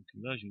what I did on the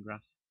conversion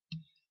graph,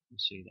 you'll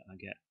see that I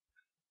get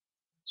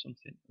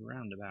something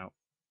around about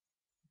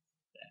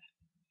there.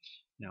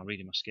 Now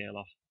reading my scale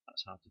off,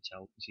 that's hard to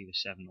tell. It's either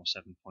 7 or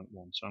 7.1,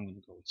 so I'm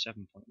going to go with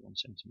 7.1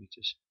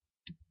 centimetres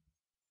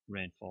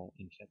rainfall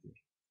in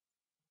February.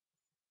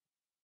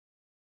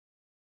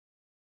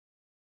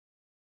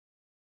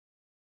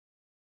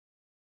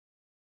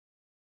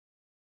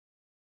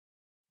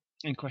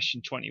 In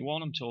question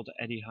 21, I'm told that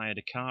Eddie hired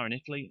a car in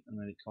Italy and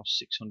that it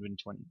cost £620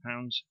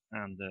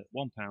 and that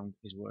 £1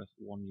 is worth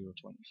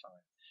 €1.25.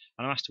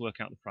 And I'm asked to work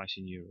out the price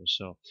in euros.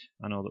 So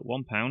I know that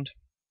 £1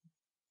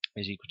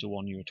 is equal to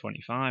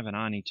 €1.25, and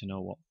I need to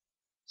know what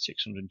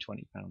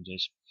 £620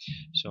 is.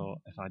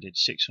 So if I did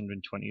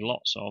 620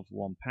 lots of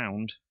 £1,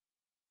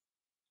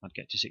 I'd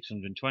get to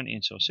 620,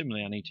 and so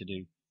similarly I need to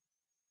do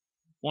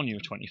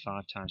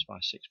 €1.25 times by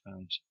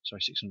 £6,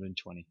 sorry,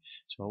 620.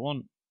 So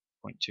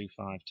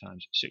 1.25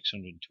 times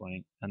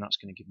 620, and that's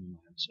going to give me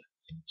my answer.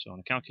 So on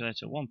a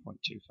calculator,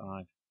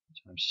 1.25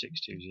 times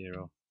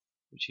 620,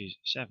 which is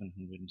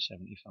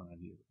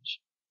 €775.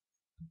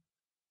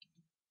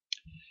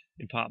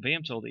 In part B,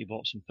 I'm told that he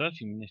bought some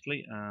perfume in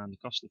Italy, and the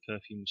cost of the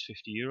perfume was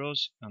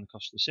 €50, and the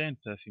cost of the same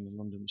perfume in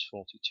London was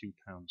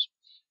 £42.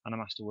 And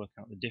I'm asked to work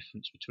out the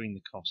difference between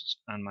the costs,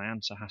 and my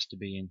answer has to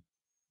be in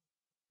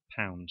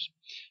pounds.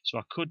 So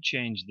I could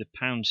change the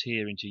pounds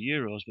here into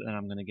euros, but then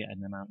I'm going to get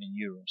an amount in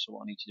euros. So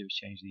what I need to do is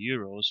change the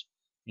euros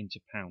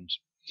into pounds.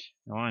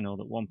 Now I know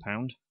that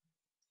 £1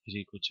 is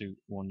equal to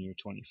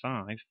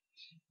 €1.25,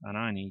 and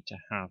I need to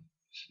have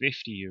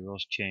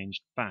 €50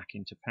 changed back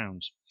into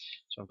pounds.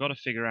 So I've got to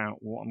figure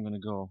out what I'm going to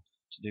go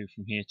to do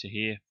from here to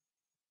here.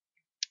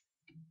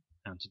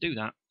 And to do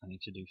that, I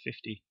need to do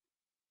 50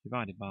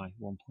 divided by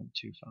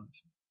 1.25.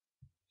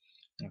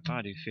 Now if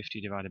I do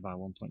 50 divided by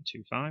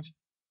 1.25,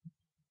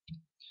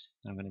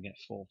 I'm going to get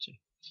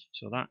 40.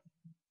 So that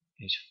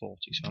is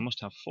 40. So I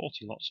must have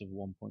 40 lots of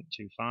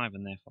 1.25,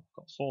 and therefore I've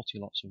got 40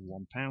 lots of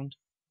 £1,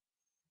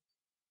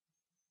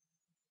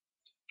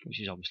 which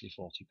is obviously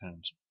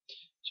 £40.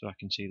 So I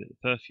can see that the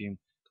perfume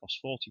costs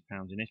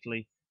 £40 in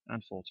Italy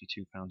and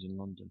 £42 in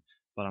London.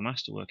 But I'm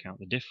asked to work out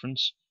the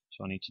difference,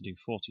 so I need to do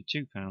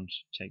 £42,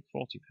 take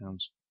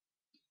 £40,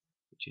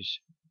 which is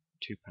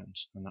 £2,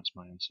 and that's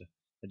my answer.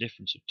 The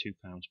difference of £2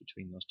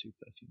 between those two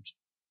perfumes.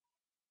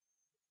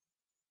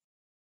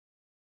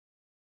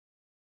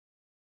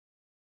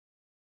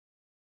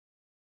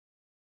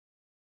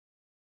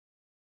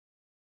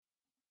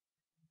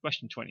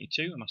 Question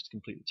 22, I'm asked to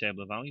complete the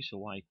table of values for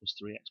y equals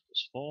 3x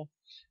plus 4.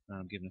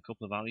 I'm given a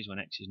couple of values. When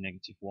x is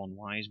 -1,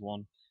 y is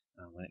 1,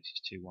 and when x is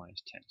 2, y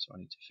is 10. So I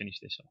need to finish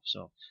this off.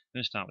 So I'm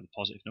going to start with the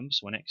positive numbers.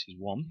 So when x is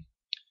 1,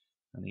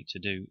 I need to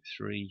do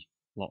 3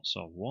 lots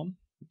of 1,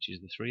 which is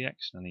the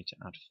 3x, and I need to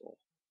add 4.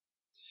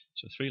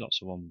 So 3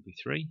 lots of 1 would be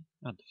 3,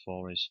 add the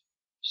 4 is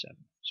 7.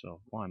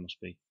 So y must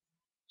be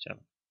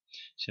 7.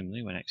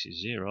 Similarly, when x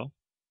is 0,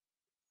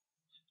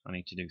 I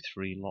need to do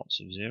 3 lots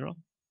of 0,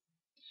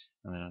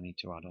 and then I need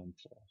to add on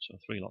 4. So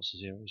 3 lots of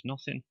 0 is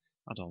nothing,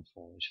 add on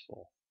 4 is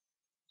 4.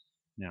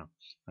 Now,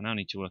 I now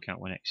need to work out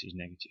when x is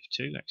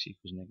 -2, x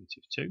equals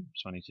 -2,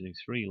 so I need to do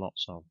 3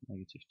 lots of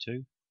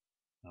 -2,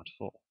 add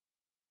 4.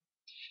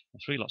 Now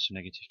 3 lots of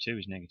 -2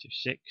 is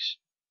 -6,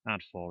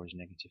 add 4 is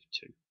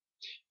 -2.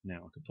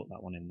 Now I could put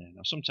that one in there.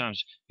 Now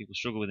sometimes people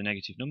struggle with the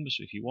negative numbers,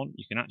 so if you want,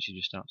 you can actually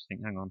just start to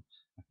think, hang on,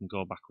 I can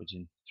go backwards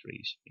in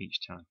 3's each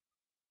time.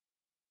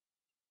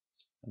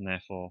 And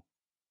therefore,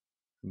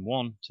 from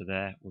 1 to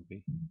there would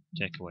be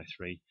take away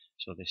 3,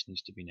 so this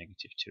needs to be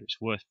 -2.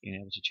 It's worth being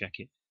able to check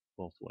it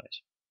both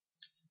ways.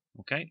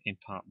 Okay, in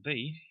part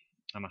B,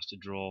 I'm asked to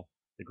draw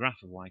the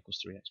graph of y equals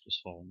 3x plus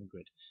 4 on the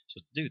grid.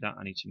 So to do that,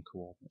 I need some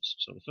coordinates.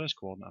 So the first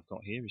coordinate I've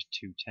got here is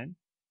 2, 10.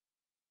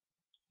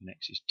 And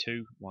x is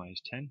 2, y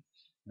is 10.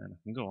 And I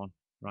can go on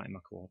writing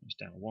my coordinates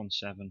down. 1,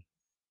 7,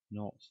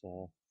 0,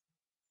 4,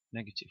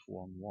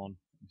 -1, 1,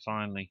 and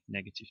finally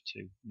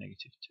 -2,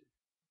 -2.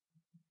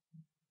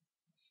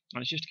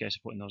 And it's just a case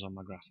of putting those on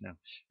my graph now.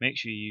 Make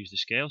sure you use the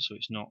scale, so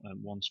it's not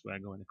 1 square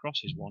going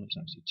across is 1, it's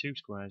actually 2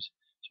 squares.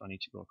 So I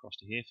need to go across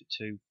to here for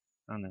 2,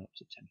 and then up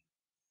to 10.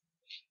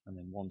 And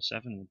then 1,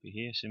 7 would be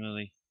here,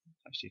 similarly,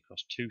 actually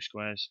across 2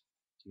 squares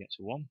to get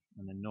to 1,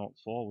 and then 0,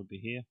 4 would be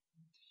here,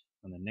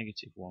 and then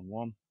 -1,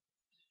 1,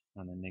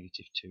 and then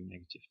 -2,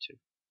 -2.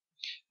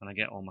 And I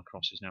get all my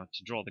crosses. Now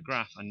to draw the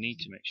graph, I need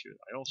to make sure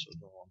that I also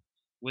draw on,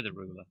 with a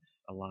ruler,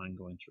 a line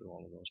going through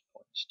all of those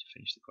points to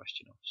finish the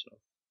question off.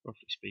 So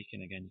roughly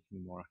speaking, again, you can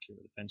be more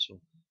accurate with a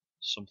pencil,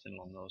 something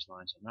along those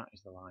lines, and that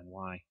is the line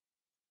y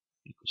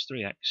equals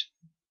 3x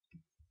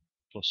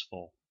plus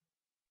 4.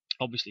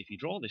 Obviously, if you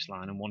draw this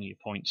line and one of your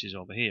points is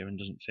over here and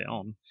doesn't fit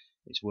on,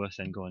 it's worth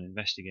then going and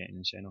investigating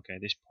and saying, okay,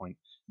 this point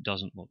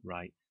doesn't look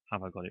right.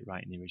 Have I got it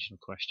right in the original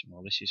question?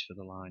 Well, this is for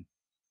the line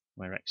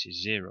where x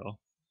is 0,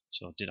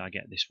 so did I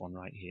get this one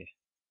right here?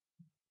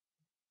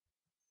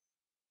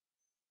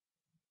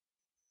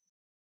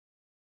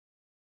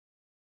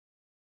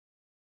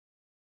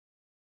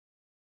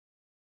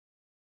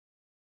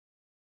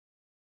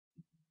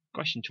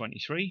 Question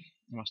 23,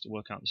 I'm asked to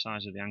work out the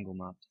size of the angle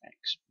marked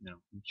x.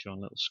 Now, I'm showing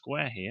a little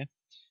square here,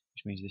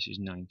 which means this is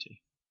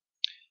 90.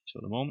 So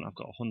at the moment I've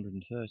got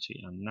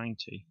 130 and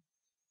 90,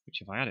 which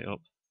if I add it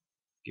up,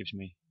 gives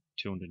me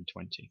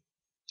 220.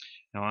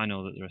 Now I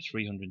know that there are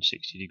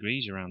 360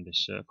 degrees around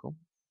this circle,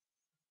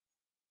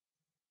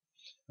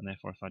 and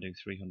therefore if I do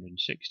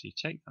 360,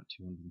 take that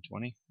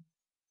 220,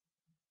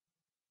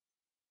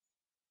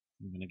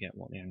 I'm going to get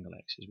what the angle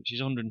x is, which is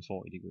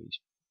 140 degrees.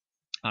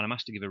 And I'm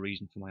asked to give a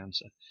reason for my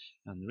answer,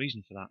 and the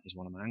reason for that is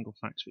one of my angle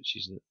facts, which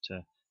is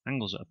that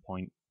angles at a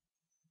point,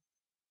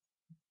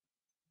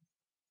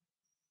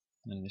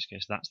 and in this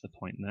case that's the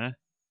point there,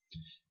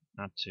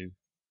 add to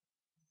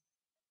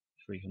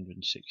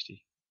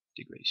 360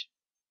 degrees.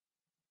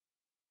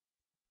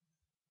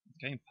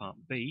 Okay, in part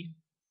B,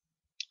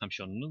 I'm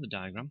shown another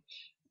diagram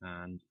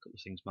and a couple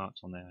of things marked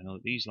on there. I know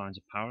that these lines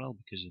are parallel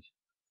because of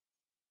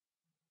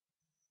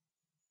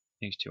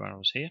these two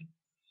arrows here,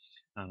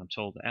 and I'm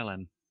told that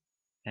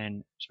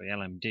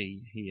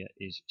LMD here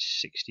is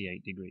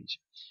 68 degrees,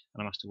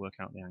 and I'm asked to work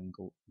out the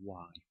angle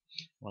Y.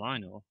 Well, I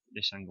know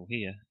this angle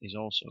here is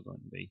also going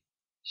to be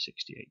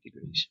 68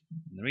 degrees,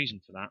 and the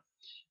reason for that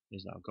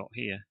is that I've got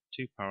here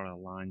two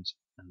parallel lines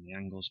and the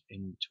angles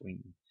in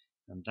between them,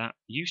 and that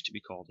used to be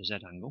called a Z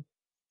angle.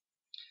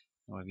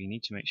 However, you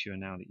need to make sure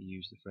now that you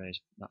use the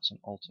phrase that's an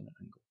alternate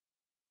angle.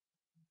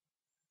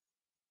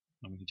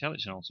 And we can tell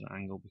it's an alternate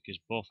angle because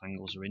both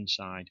angles are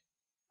inside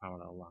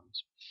parallel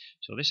lines.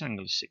 So this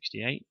angle is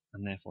 68,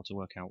 and therefore to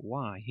work out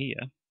Y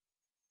here,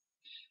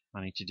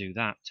 I need to do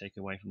that, take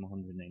away from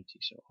 180.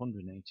 So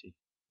 180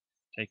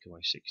 take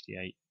away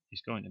 68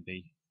 is going to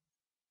be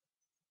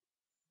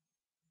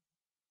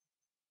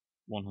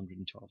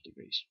 112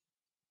 degrees.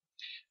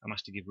 I'm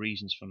asked to give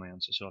reasons for my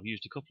answer, so I've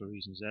used a couple of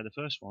reasons there. The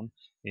first one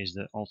is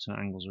that alternate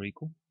angles are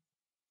equal.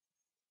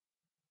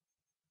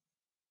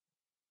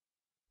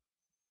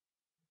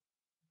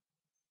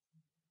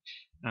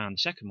 And the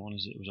second one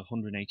is that it was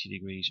 180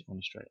 degrees on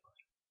a straight line.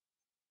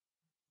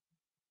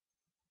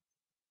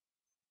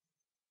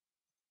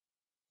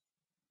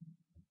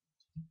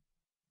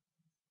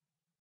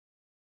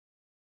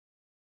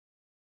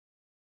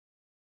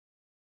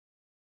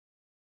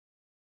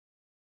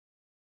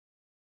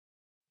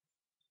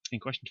 In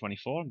question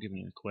 24, I'm given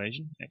an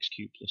equation, x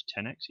cubed plus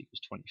 10x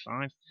equals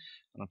 25,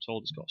 and I'm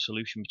told it's got a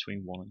solution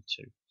between 1 and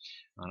 2.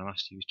 And I'm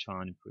asked to use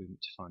try and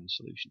improvement to find the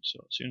solution.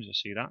 So as soon as I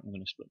see that, I'm going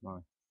to split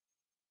my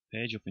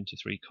page up into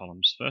three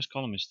columns. The first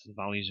column is the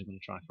values I'm going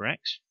to try for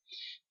x.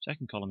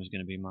 Second column is going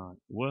to be my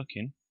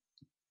working,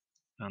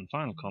 and the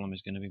final column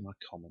is going to be my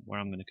common, where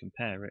I'm going to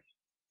compare it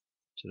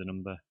to the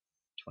number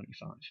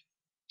 25.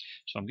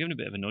 So I'm given a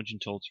bit of a nudge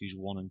and told to use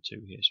 1 and 2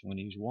 here. So I'm going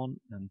to use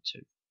 1 and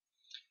 2.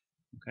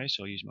 Okay,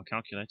 so I'll use my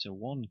calculator.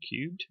 1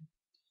 cubed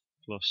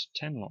plus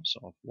 10 lots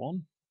of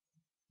 1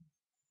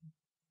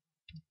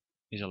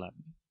 is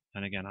 11.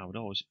 And again, I would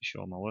always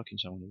show my working,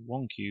 so I'm going to do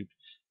 1 cubed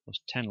plus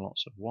 10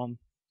 lots of 1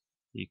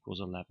 equals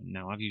 11.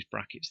 Now I've used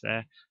brackets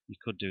there. You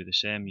could do the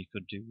same. You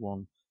could do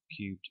 1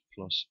 cubed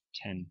plus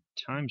 10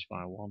 times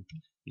by 1.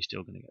 You're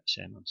still going to get the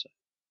same answer.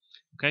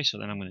 Okay, so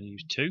then I'm going to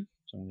use 2.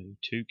 So I'm going to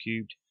do 2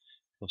 cubed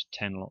plus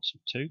 10 lots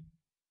of 2.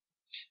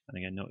 And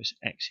again, notice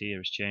x here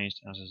has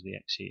changed, as has the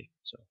x here.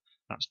 So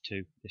that's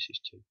 2, this is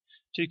 2.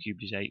 2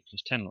 cubed is 8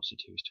 plus 10 lots of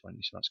 2 is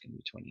 20, so that's going to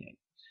be 28.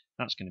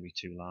 That's going to be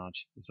too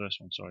large. The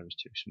first one, sorry, was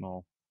too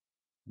small.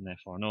 And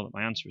therefore I know that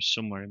my answer is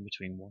somewhere in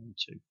between 1 and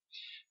 2.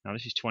 Now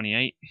this is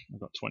 28, I've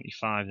got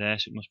 25 there,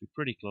 so it must be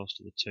pretty close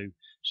to the 2.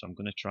 So I'm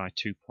going to try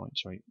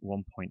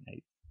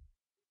 1.8.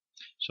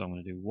 So I'm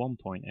going to do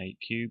 1.8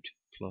 cubed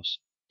plus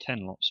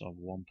 10 lots of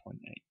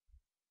 1.8.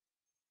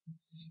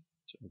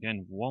 So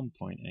again,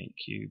 1.8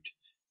 cubed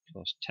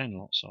plus 10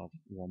 lots of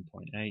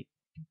 1.8.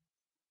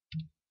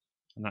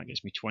 And that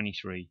gets me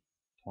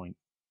 23.832.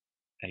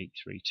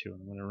 And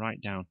I'm going to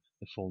write down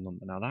the full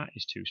number. Now that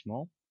is too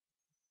small.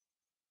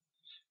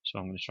 So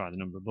I'm going to try the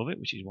number above it,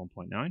 which is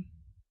 1.9. And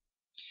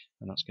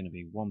that's going to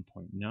be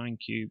 1.9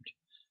 cubed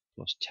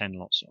plus 10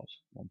 lots of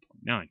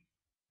 1.9.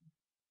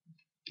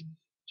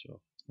 So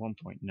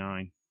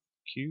 1.9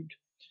 cubed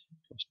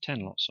plus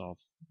 10 lots of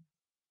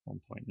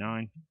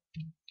 1.9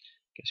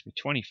 gets me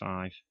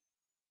 25.859,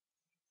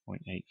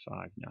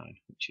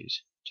 which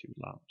is too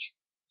large.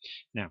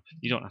 Now,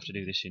 you don't have to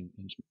do this in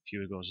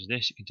fewer goes as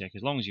this. It can take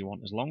as long as you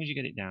want, as long as you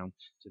get it down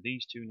to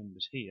these two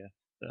numbers here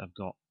that have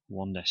got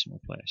one decimal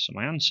place. So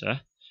my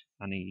answer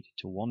I need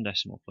to one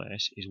decimal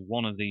place is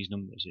one of these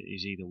numbers. It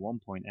is either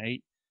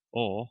 1.8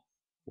 or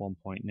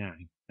 1.9.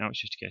 Now it's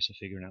just a case of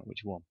figuring out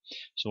which one.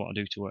 So what I'll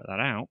do to work that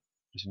out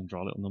is I'm going to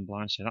draw a little number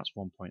line, say that's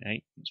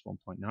 1.8, that's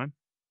 1.9.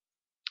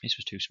 This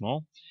was too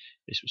small,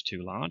 this was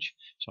too large,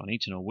 so I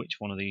need to know which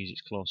one of these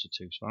it's closer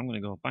to. So I'm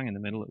going to go bang in the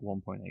middle at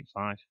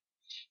 1.85,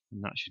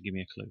 and that should give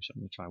me a clue. So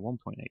I'm going to try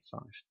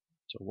 1.85.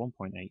 So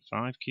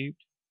 1.85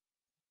 cubed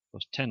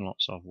plus 10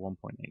 lots of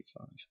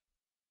 1.85.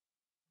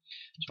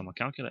 So on my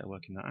calculator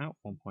working that out,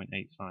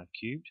 1.85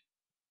 cubed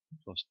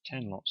plus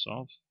 10 lots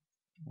of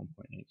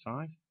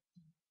 1.85.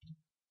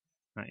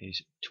 That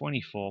is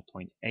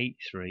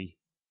 24.831625.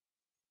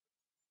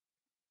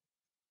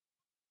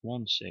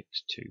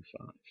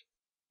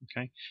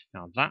 Okay,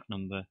 now that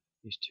number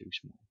is too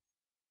small,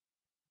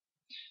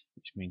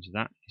 which means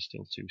that is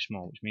still too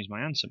small, which means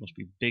my answer must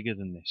be bigger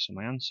than this. So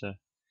my answer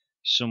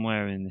is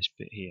somewhere in this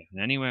bit here, and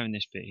anywhere in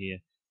this bit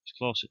here is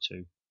closer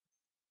to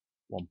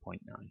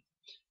 1.9,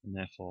 and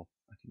therefore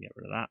I can get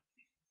rid of that.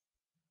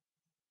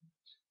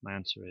 My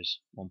answer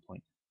is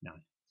 1.9.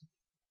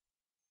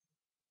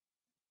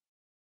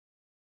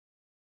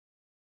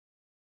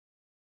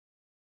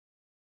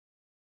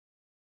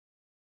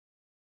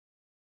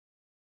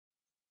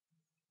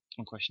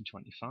 On question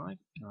 25,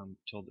 I'm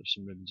told there's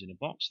some ribbons in a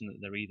box and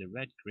that they're either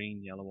red,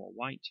 green, yellow or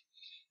white,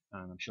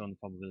 and I'm shown the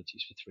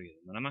probabilities for 3 of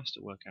them, and I'm asked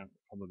to work out the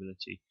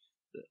probability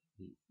that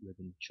the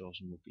ribbon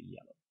chosen would be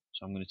yellow.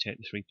 So I'm going to take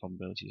the three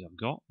probabilities I've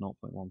got,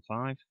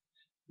 0.15,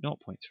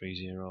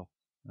 0.30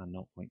 and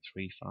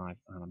 0.35,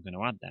 and I'm going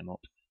to add them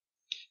up,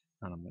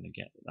 and I'm going to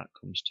get that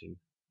comes to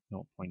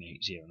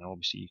 0.80. Now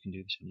obviously you can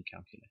do this on your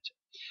calculator.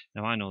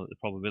 Now I know that the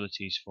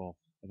probabilities for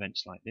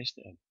events like this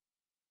that are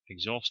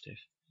exhaustive,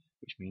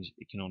 which means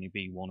it can only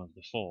be one of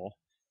the four,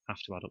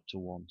 have to add up to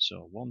 1.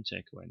 So 1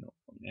 take away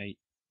 0.8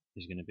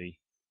 is going to be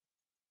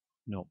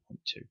 0.2.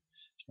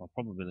 So our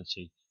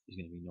probability is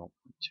going to be 0.2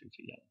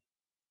 for yellow.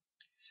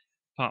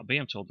 Part B,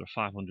 I'm told there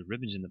are 500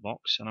 ribbons in the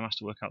box, and I'm asked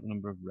to work out the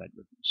number of red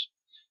ribbons.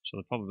 So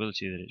the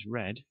probability that it's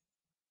red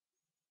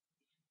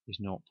is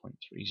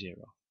 0.30.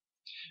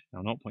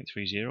 Now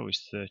 0.30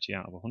 is 30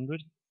 out of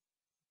 100,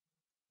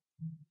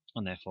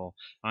 and therefore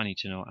I need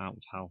to know out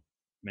of how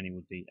many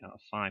would be out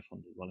of 500.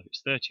 Well, if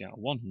it's 30 out of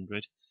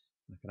 100,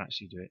 I could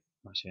actually do it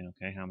by saying,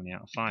 okay, how many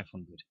out of 500?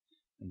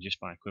 And just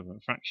by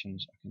equivalent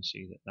fractions, I can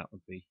see that that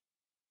would be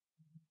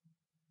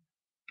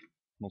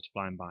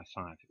multiplying by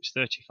 5. If it's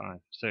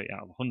 30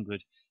 out of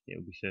 100, it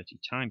would be 30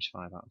 times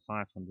 5 out of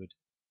 500,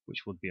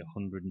 which would be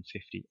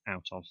 150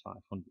 out of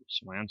 500.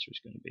 So my answer is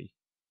going to be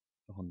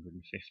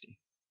 150.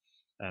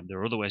 There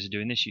are other ways of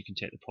doing this. You can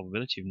take the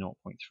probability of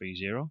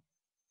 0.30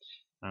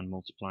 and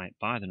multiply it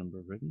by the number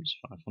of ribbons,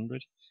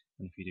 500.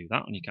 And if you do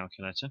that on your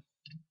calculator,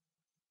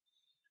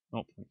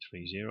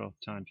 0.30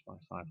 times by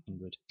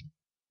 500,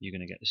 you're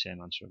going to get the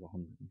same answer of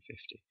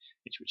 150.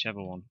 It's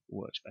whichever one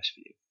works best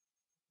for you.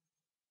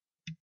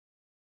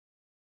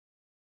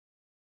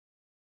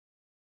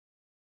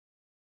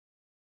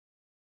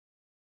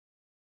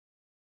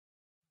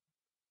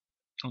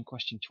 On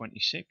question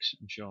 26,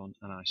 I'm shown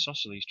an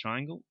isosceles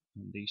triangle,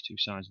 and these two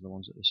sides are the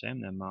ones that are the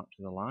same. They're marked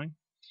with a line,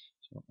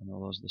 so I know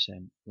those are the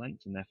same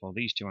length, and therefore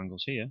these two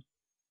angles here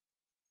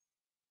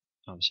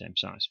are the same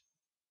size.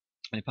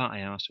 And in part A,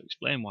 I'm asked to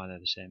explain why they're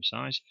the same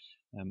size,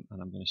 and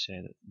I'm going to say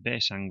that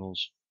base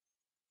angles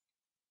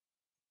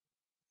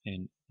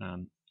in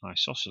an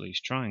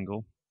isosceles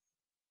triangle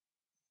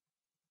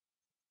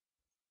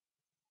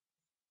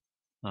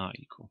are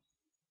equal.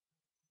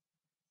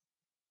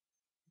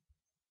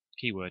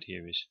 Keyword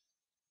here is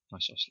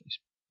isosceles.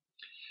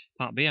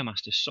 Part B, I'm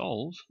asked to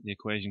solve the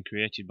equation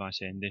created by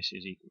saying this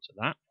is equal to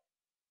that.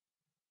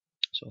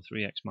 So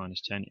 3x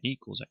minus 10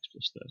 equals x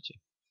plus 30.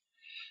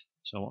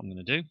 So what I'm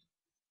going to do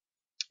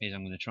is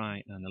I'm going to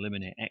try and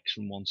eliminate x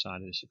from one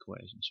side of this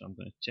equation. So I'm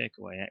going to take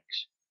away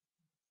x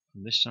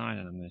from this side,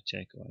 and I'm going to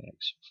take away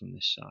x from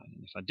this side.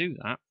 And if I do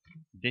that,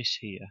 this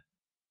here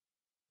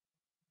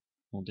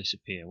will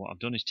disappear. What I've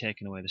done is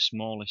taken away the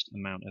smallest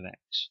amount of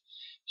x.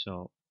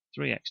 So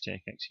 3x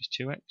take x is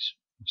 2x.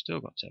 I've still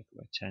got to take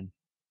away 10.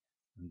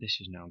 And this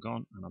is now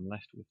gone, and I'm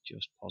left with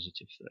just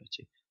positive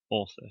 30.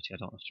 Or 30. I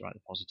don't have to write the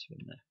positive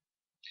in there.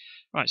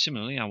 Right,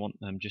 similarly, I want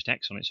just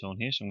x on its own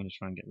here, so I'm going to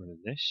try and get rid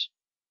of this.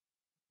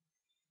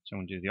 So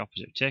I'm going to do the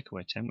opposite of take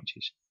away 10, which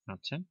is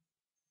add 10.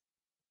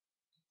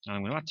 And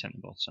I'm going to add 10 to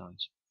both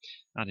sides.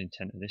 Adding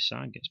 10 to this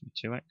side gets me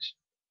 2x.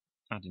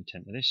 Adding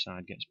 10 to this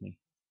side gets me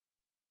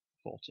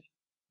 40.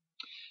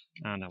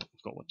 And I've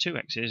got what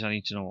 2x is. I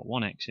need to know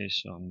what 1x is,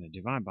 so I'm going to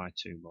divide by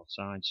 2 both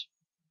sides.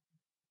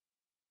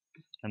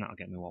 And that'll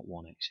get me what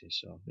 1x is.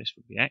 So this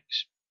would be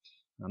x.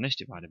 And this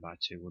divided by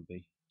 2 would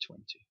be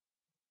 20.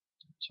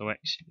 So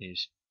x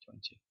is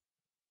 20.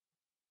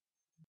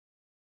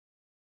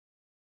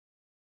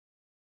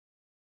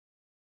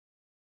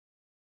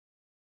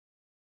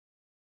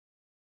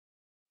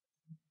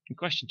 In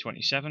question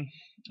 27,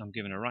 I'm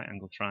given a right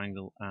angle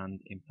triangle, and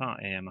in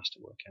part A I'm asked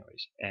to work out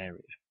its area.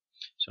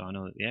 So I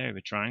know that the area of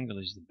a triangle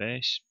is the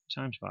base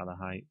times by the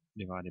height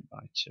divided by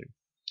 2.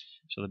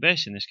 So the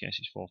base in this case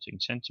is 14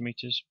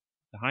 centimeters.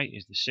 The height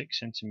is the 6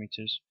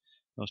 centimeters.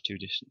 Those two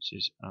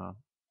distances are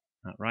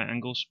at right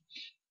angles,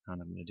 and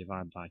I'm going to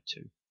divide by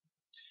 2.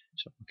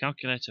 So my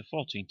calculator,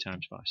 14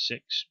 times by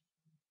 6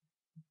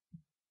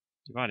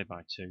 divided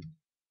by 2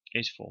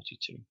 is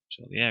 42.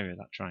 So the area of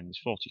that triangle is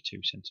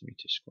 42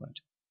 centimeters squared.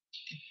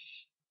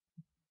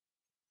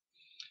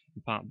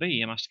 In part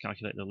B, I'm asked to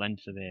calculate the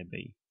length of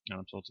AB, and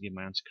I'm told to give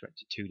my answer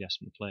correct at 2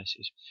 decimal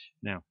places.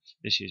 Now,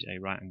 this is a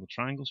right angle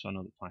triangle, so I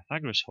know that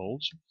Pythagoras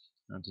holds,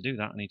 and to do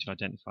that I need to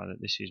identify that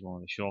this is one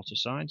of the shorter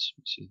sides,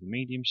 this is the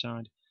medium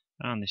side,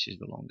 and this is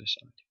the longer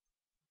side.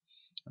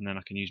 And then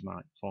I can use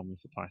my formula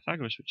for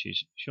Pythagoras, which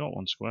is short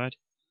one squared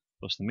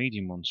plus the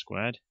medium one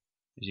squared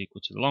is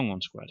equal to the long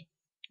one squared.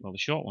 Well, the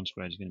short one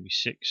squared is going to be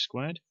 6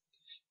 squared,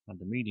 and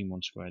the medium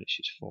one squared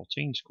is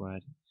 14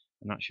 squared,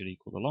 and that should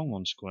equal the long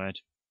one squared,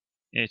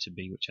 a to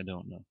b, which I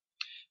don't know.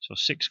 So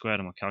 6 squared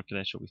on my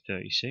calculator will be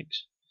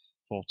 36.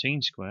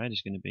 14 squared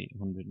is going to be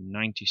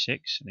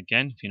 196. And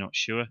again, if you're not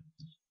sure,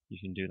 you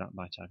can do that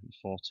by typing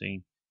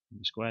 14 in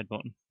the squared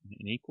button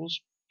and equals,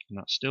 and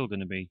that's still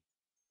going to be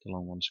the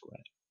long one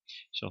squared.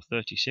 So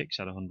 36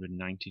 add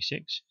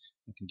 196.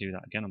 I can do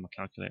that again on my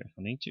calculator if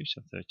I need to.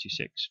 So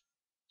 36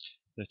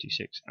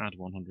 add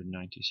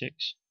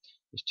 196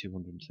 is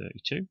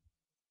 232.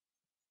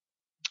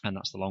 And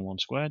that's the long one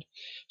squared.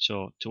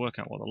 So to work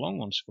out what the long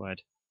one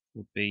squared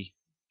would be,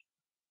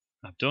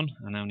 I've done.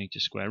 I now need to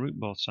square root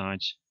both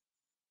sides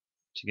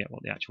to get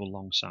what the actual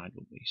long side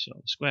will be. So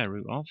the square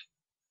root of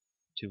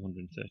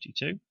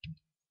 232,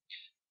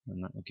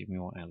 and that will give me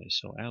what L is.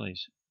 So L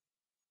is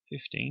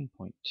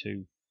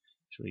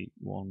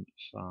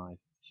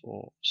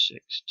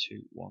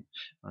 15.2315461.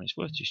 And it's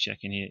worth just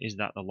checking here, is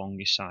that the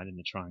longest side in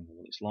the triangle?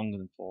 Well, it's longer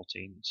than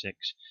 14 and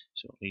 6,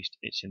 so at least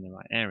it's in the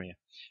right area.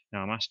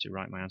 Now I'm asked to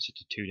write my answer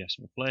to 2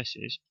 decimal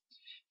places.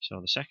 So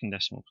the second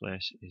decimal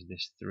place is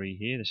this 3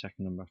 here, the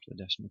second number after the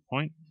decimal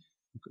point.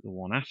 Look at the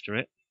one after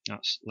it,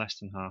 that's less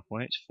than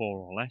halfway, it's 4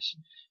 or less.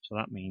 So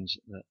that means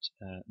that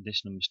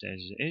this number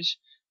stays as it is.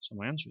 So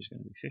my answer is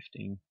going to be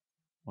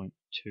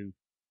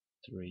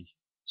 15.23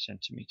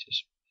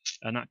 centimeters.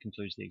 And that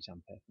concludes the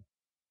exam paper.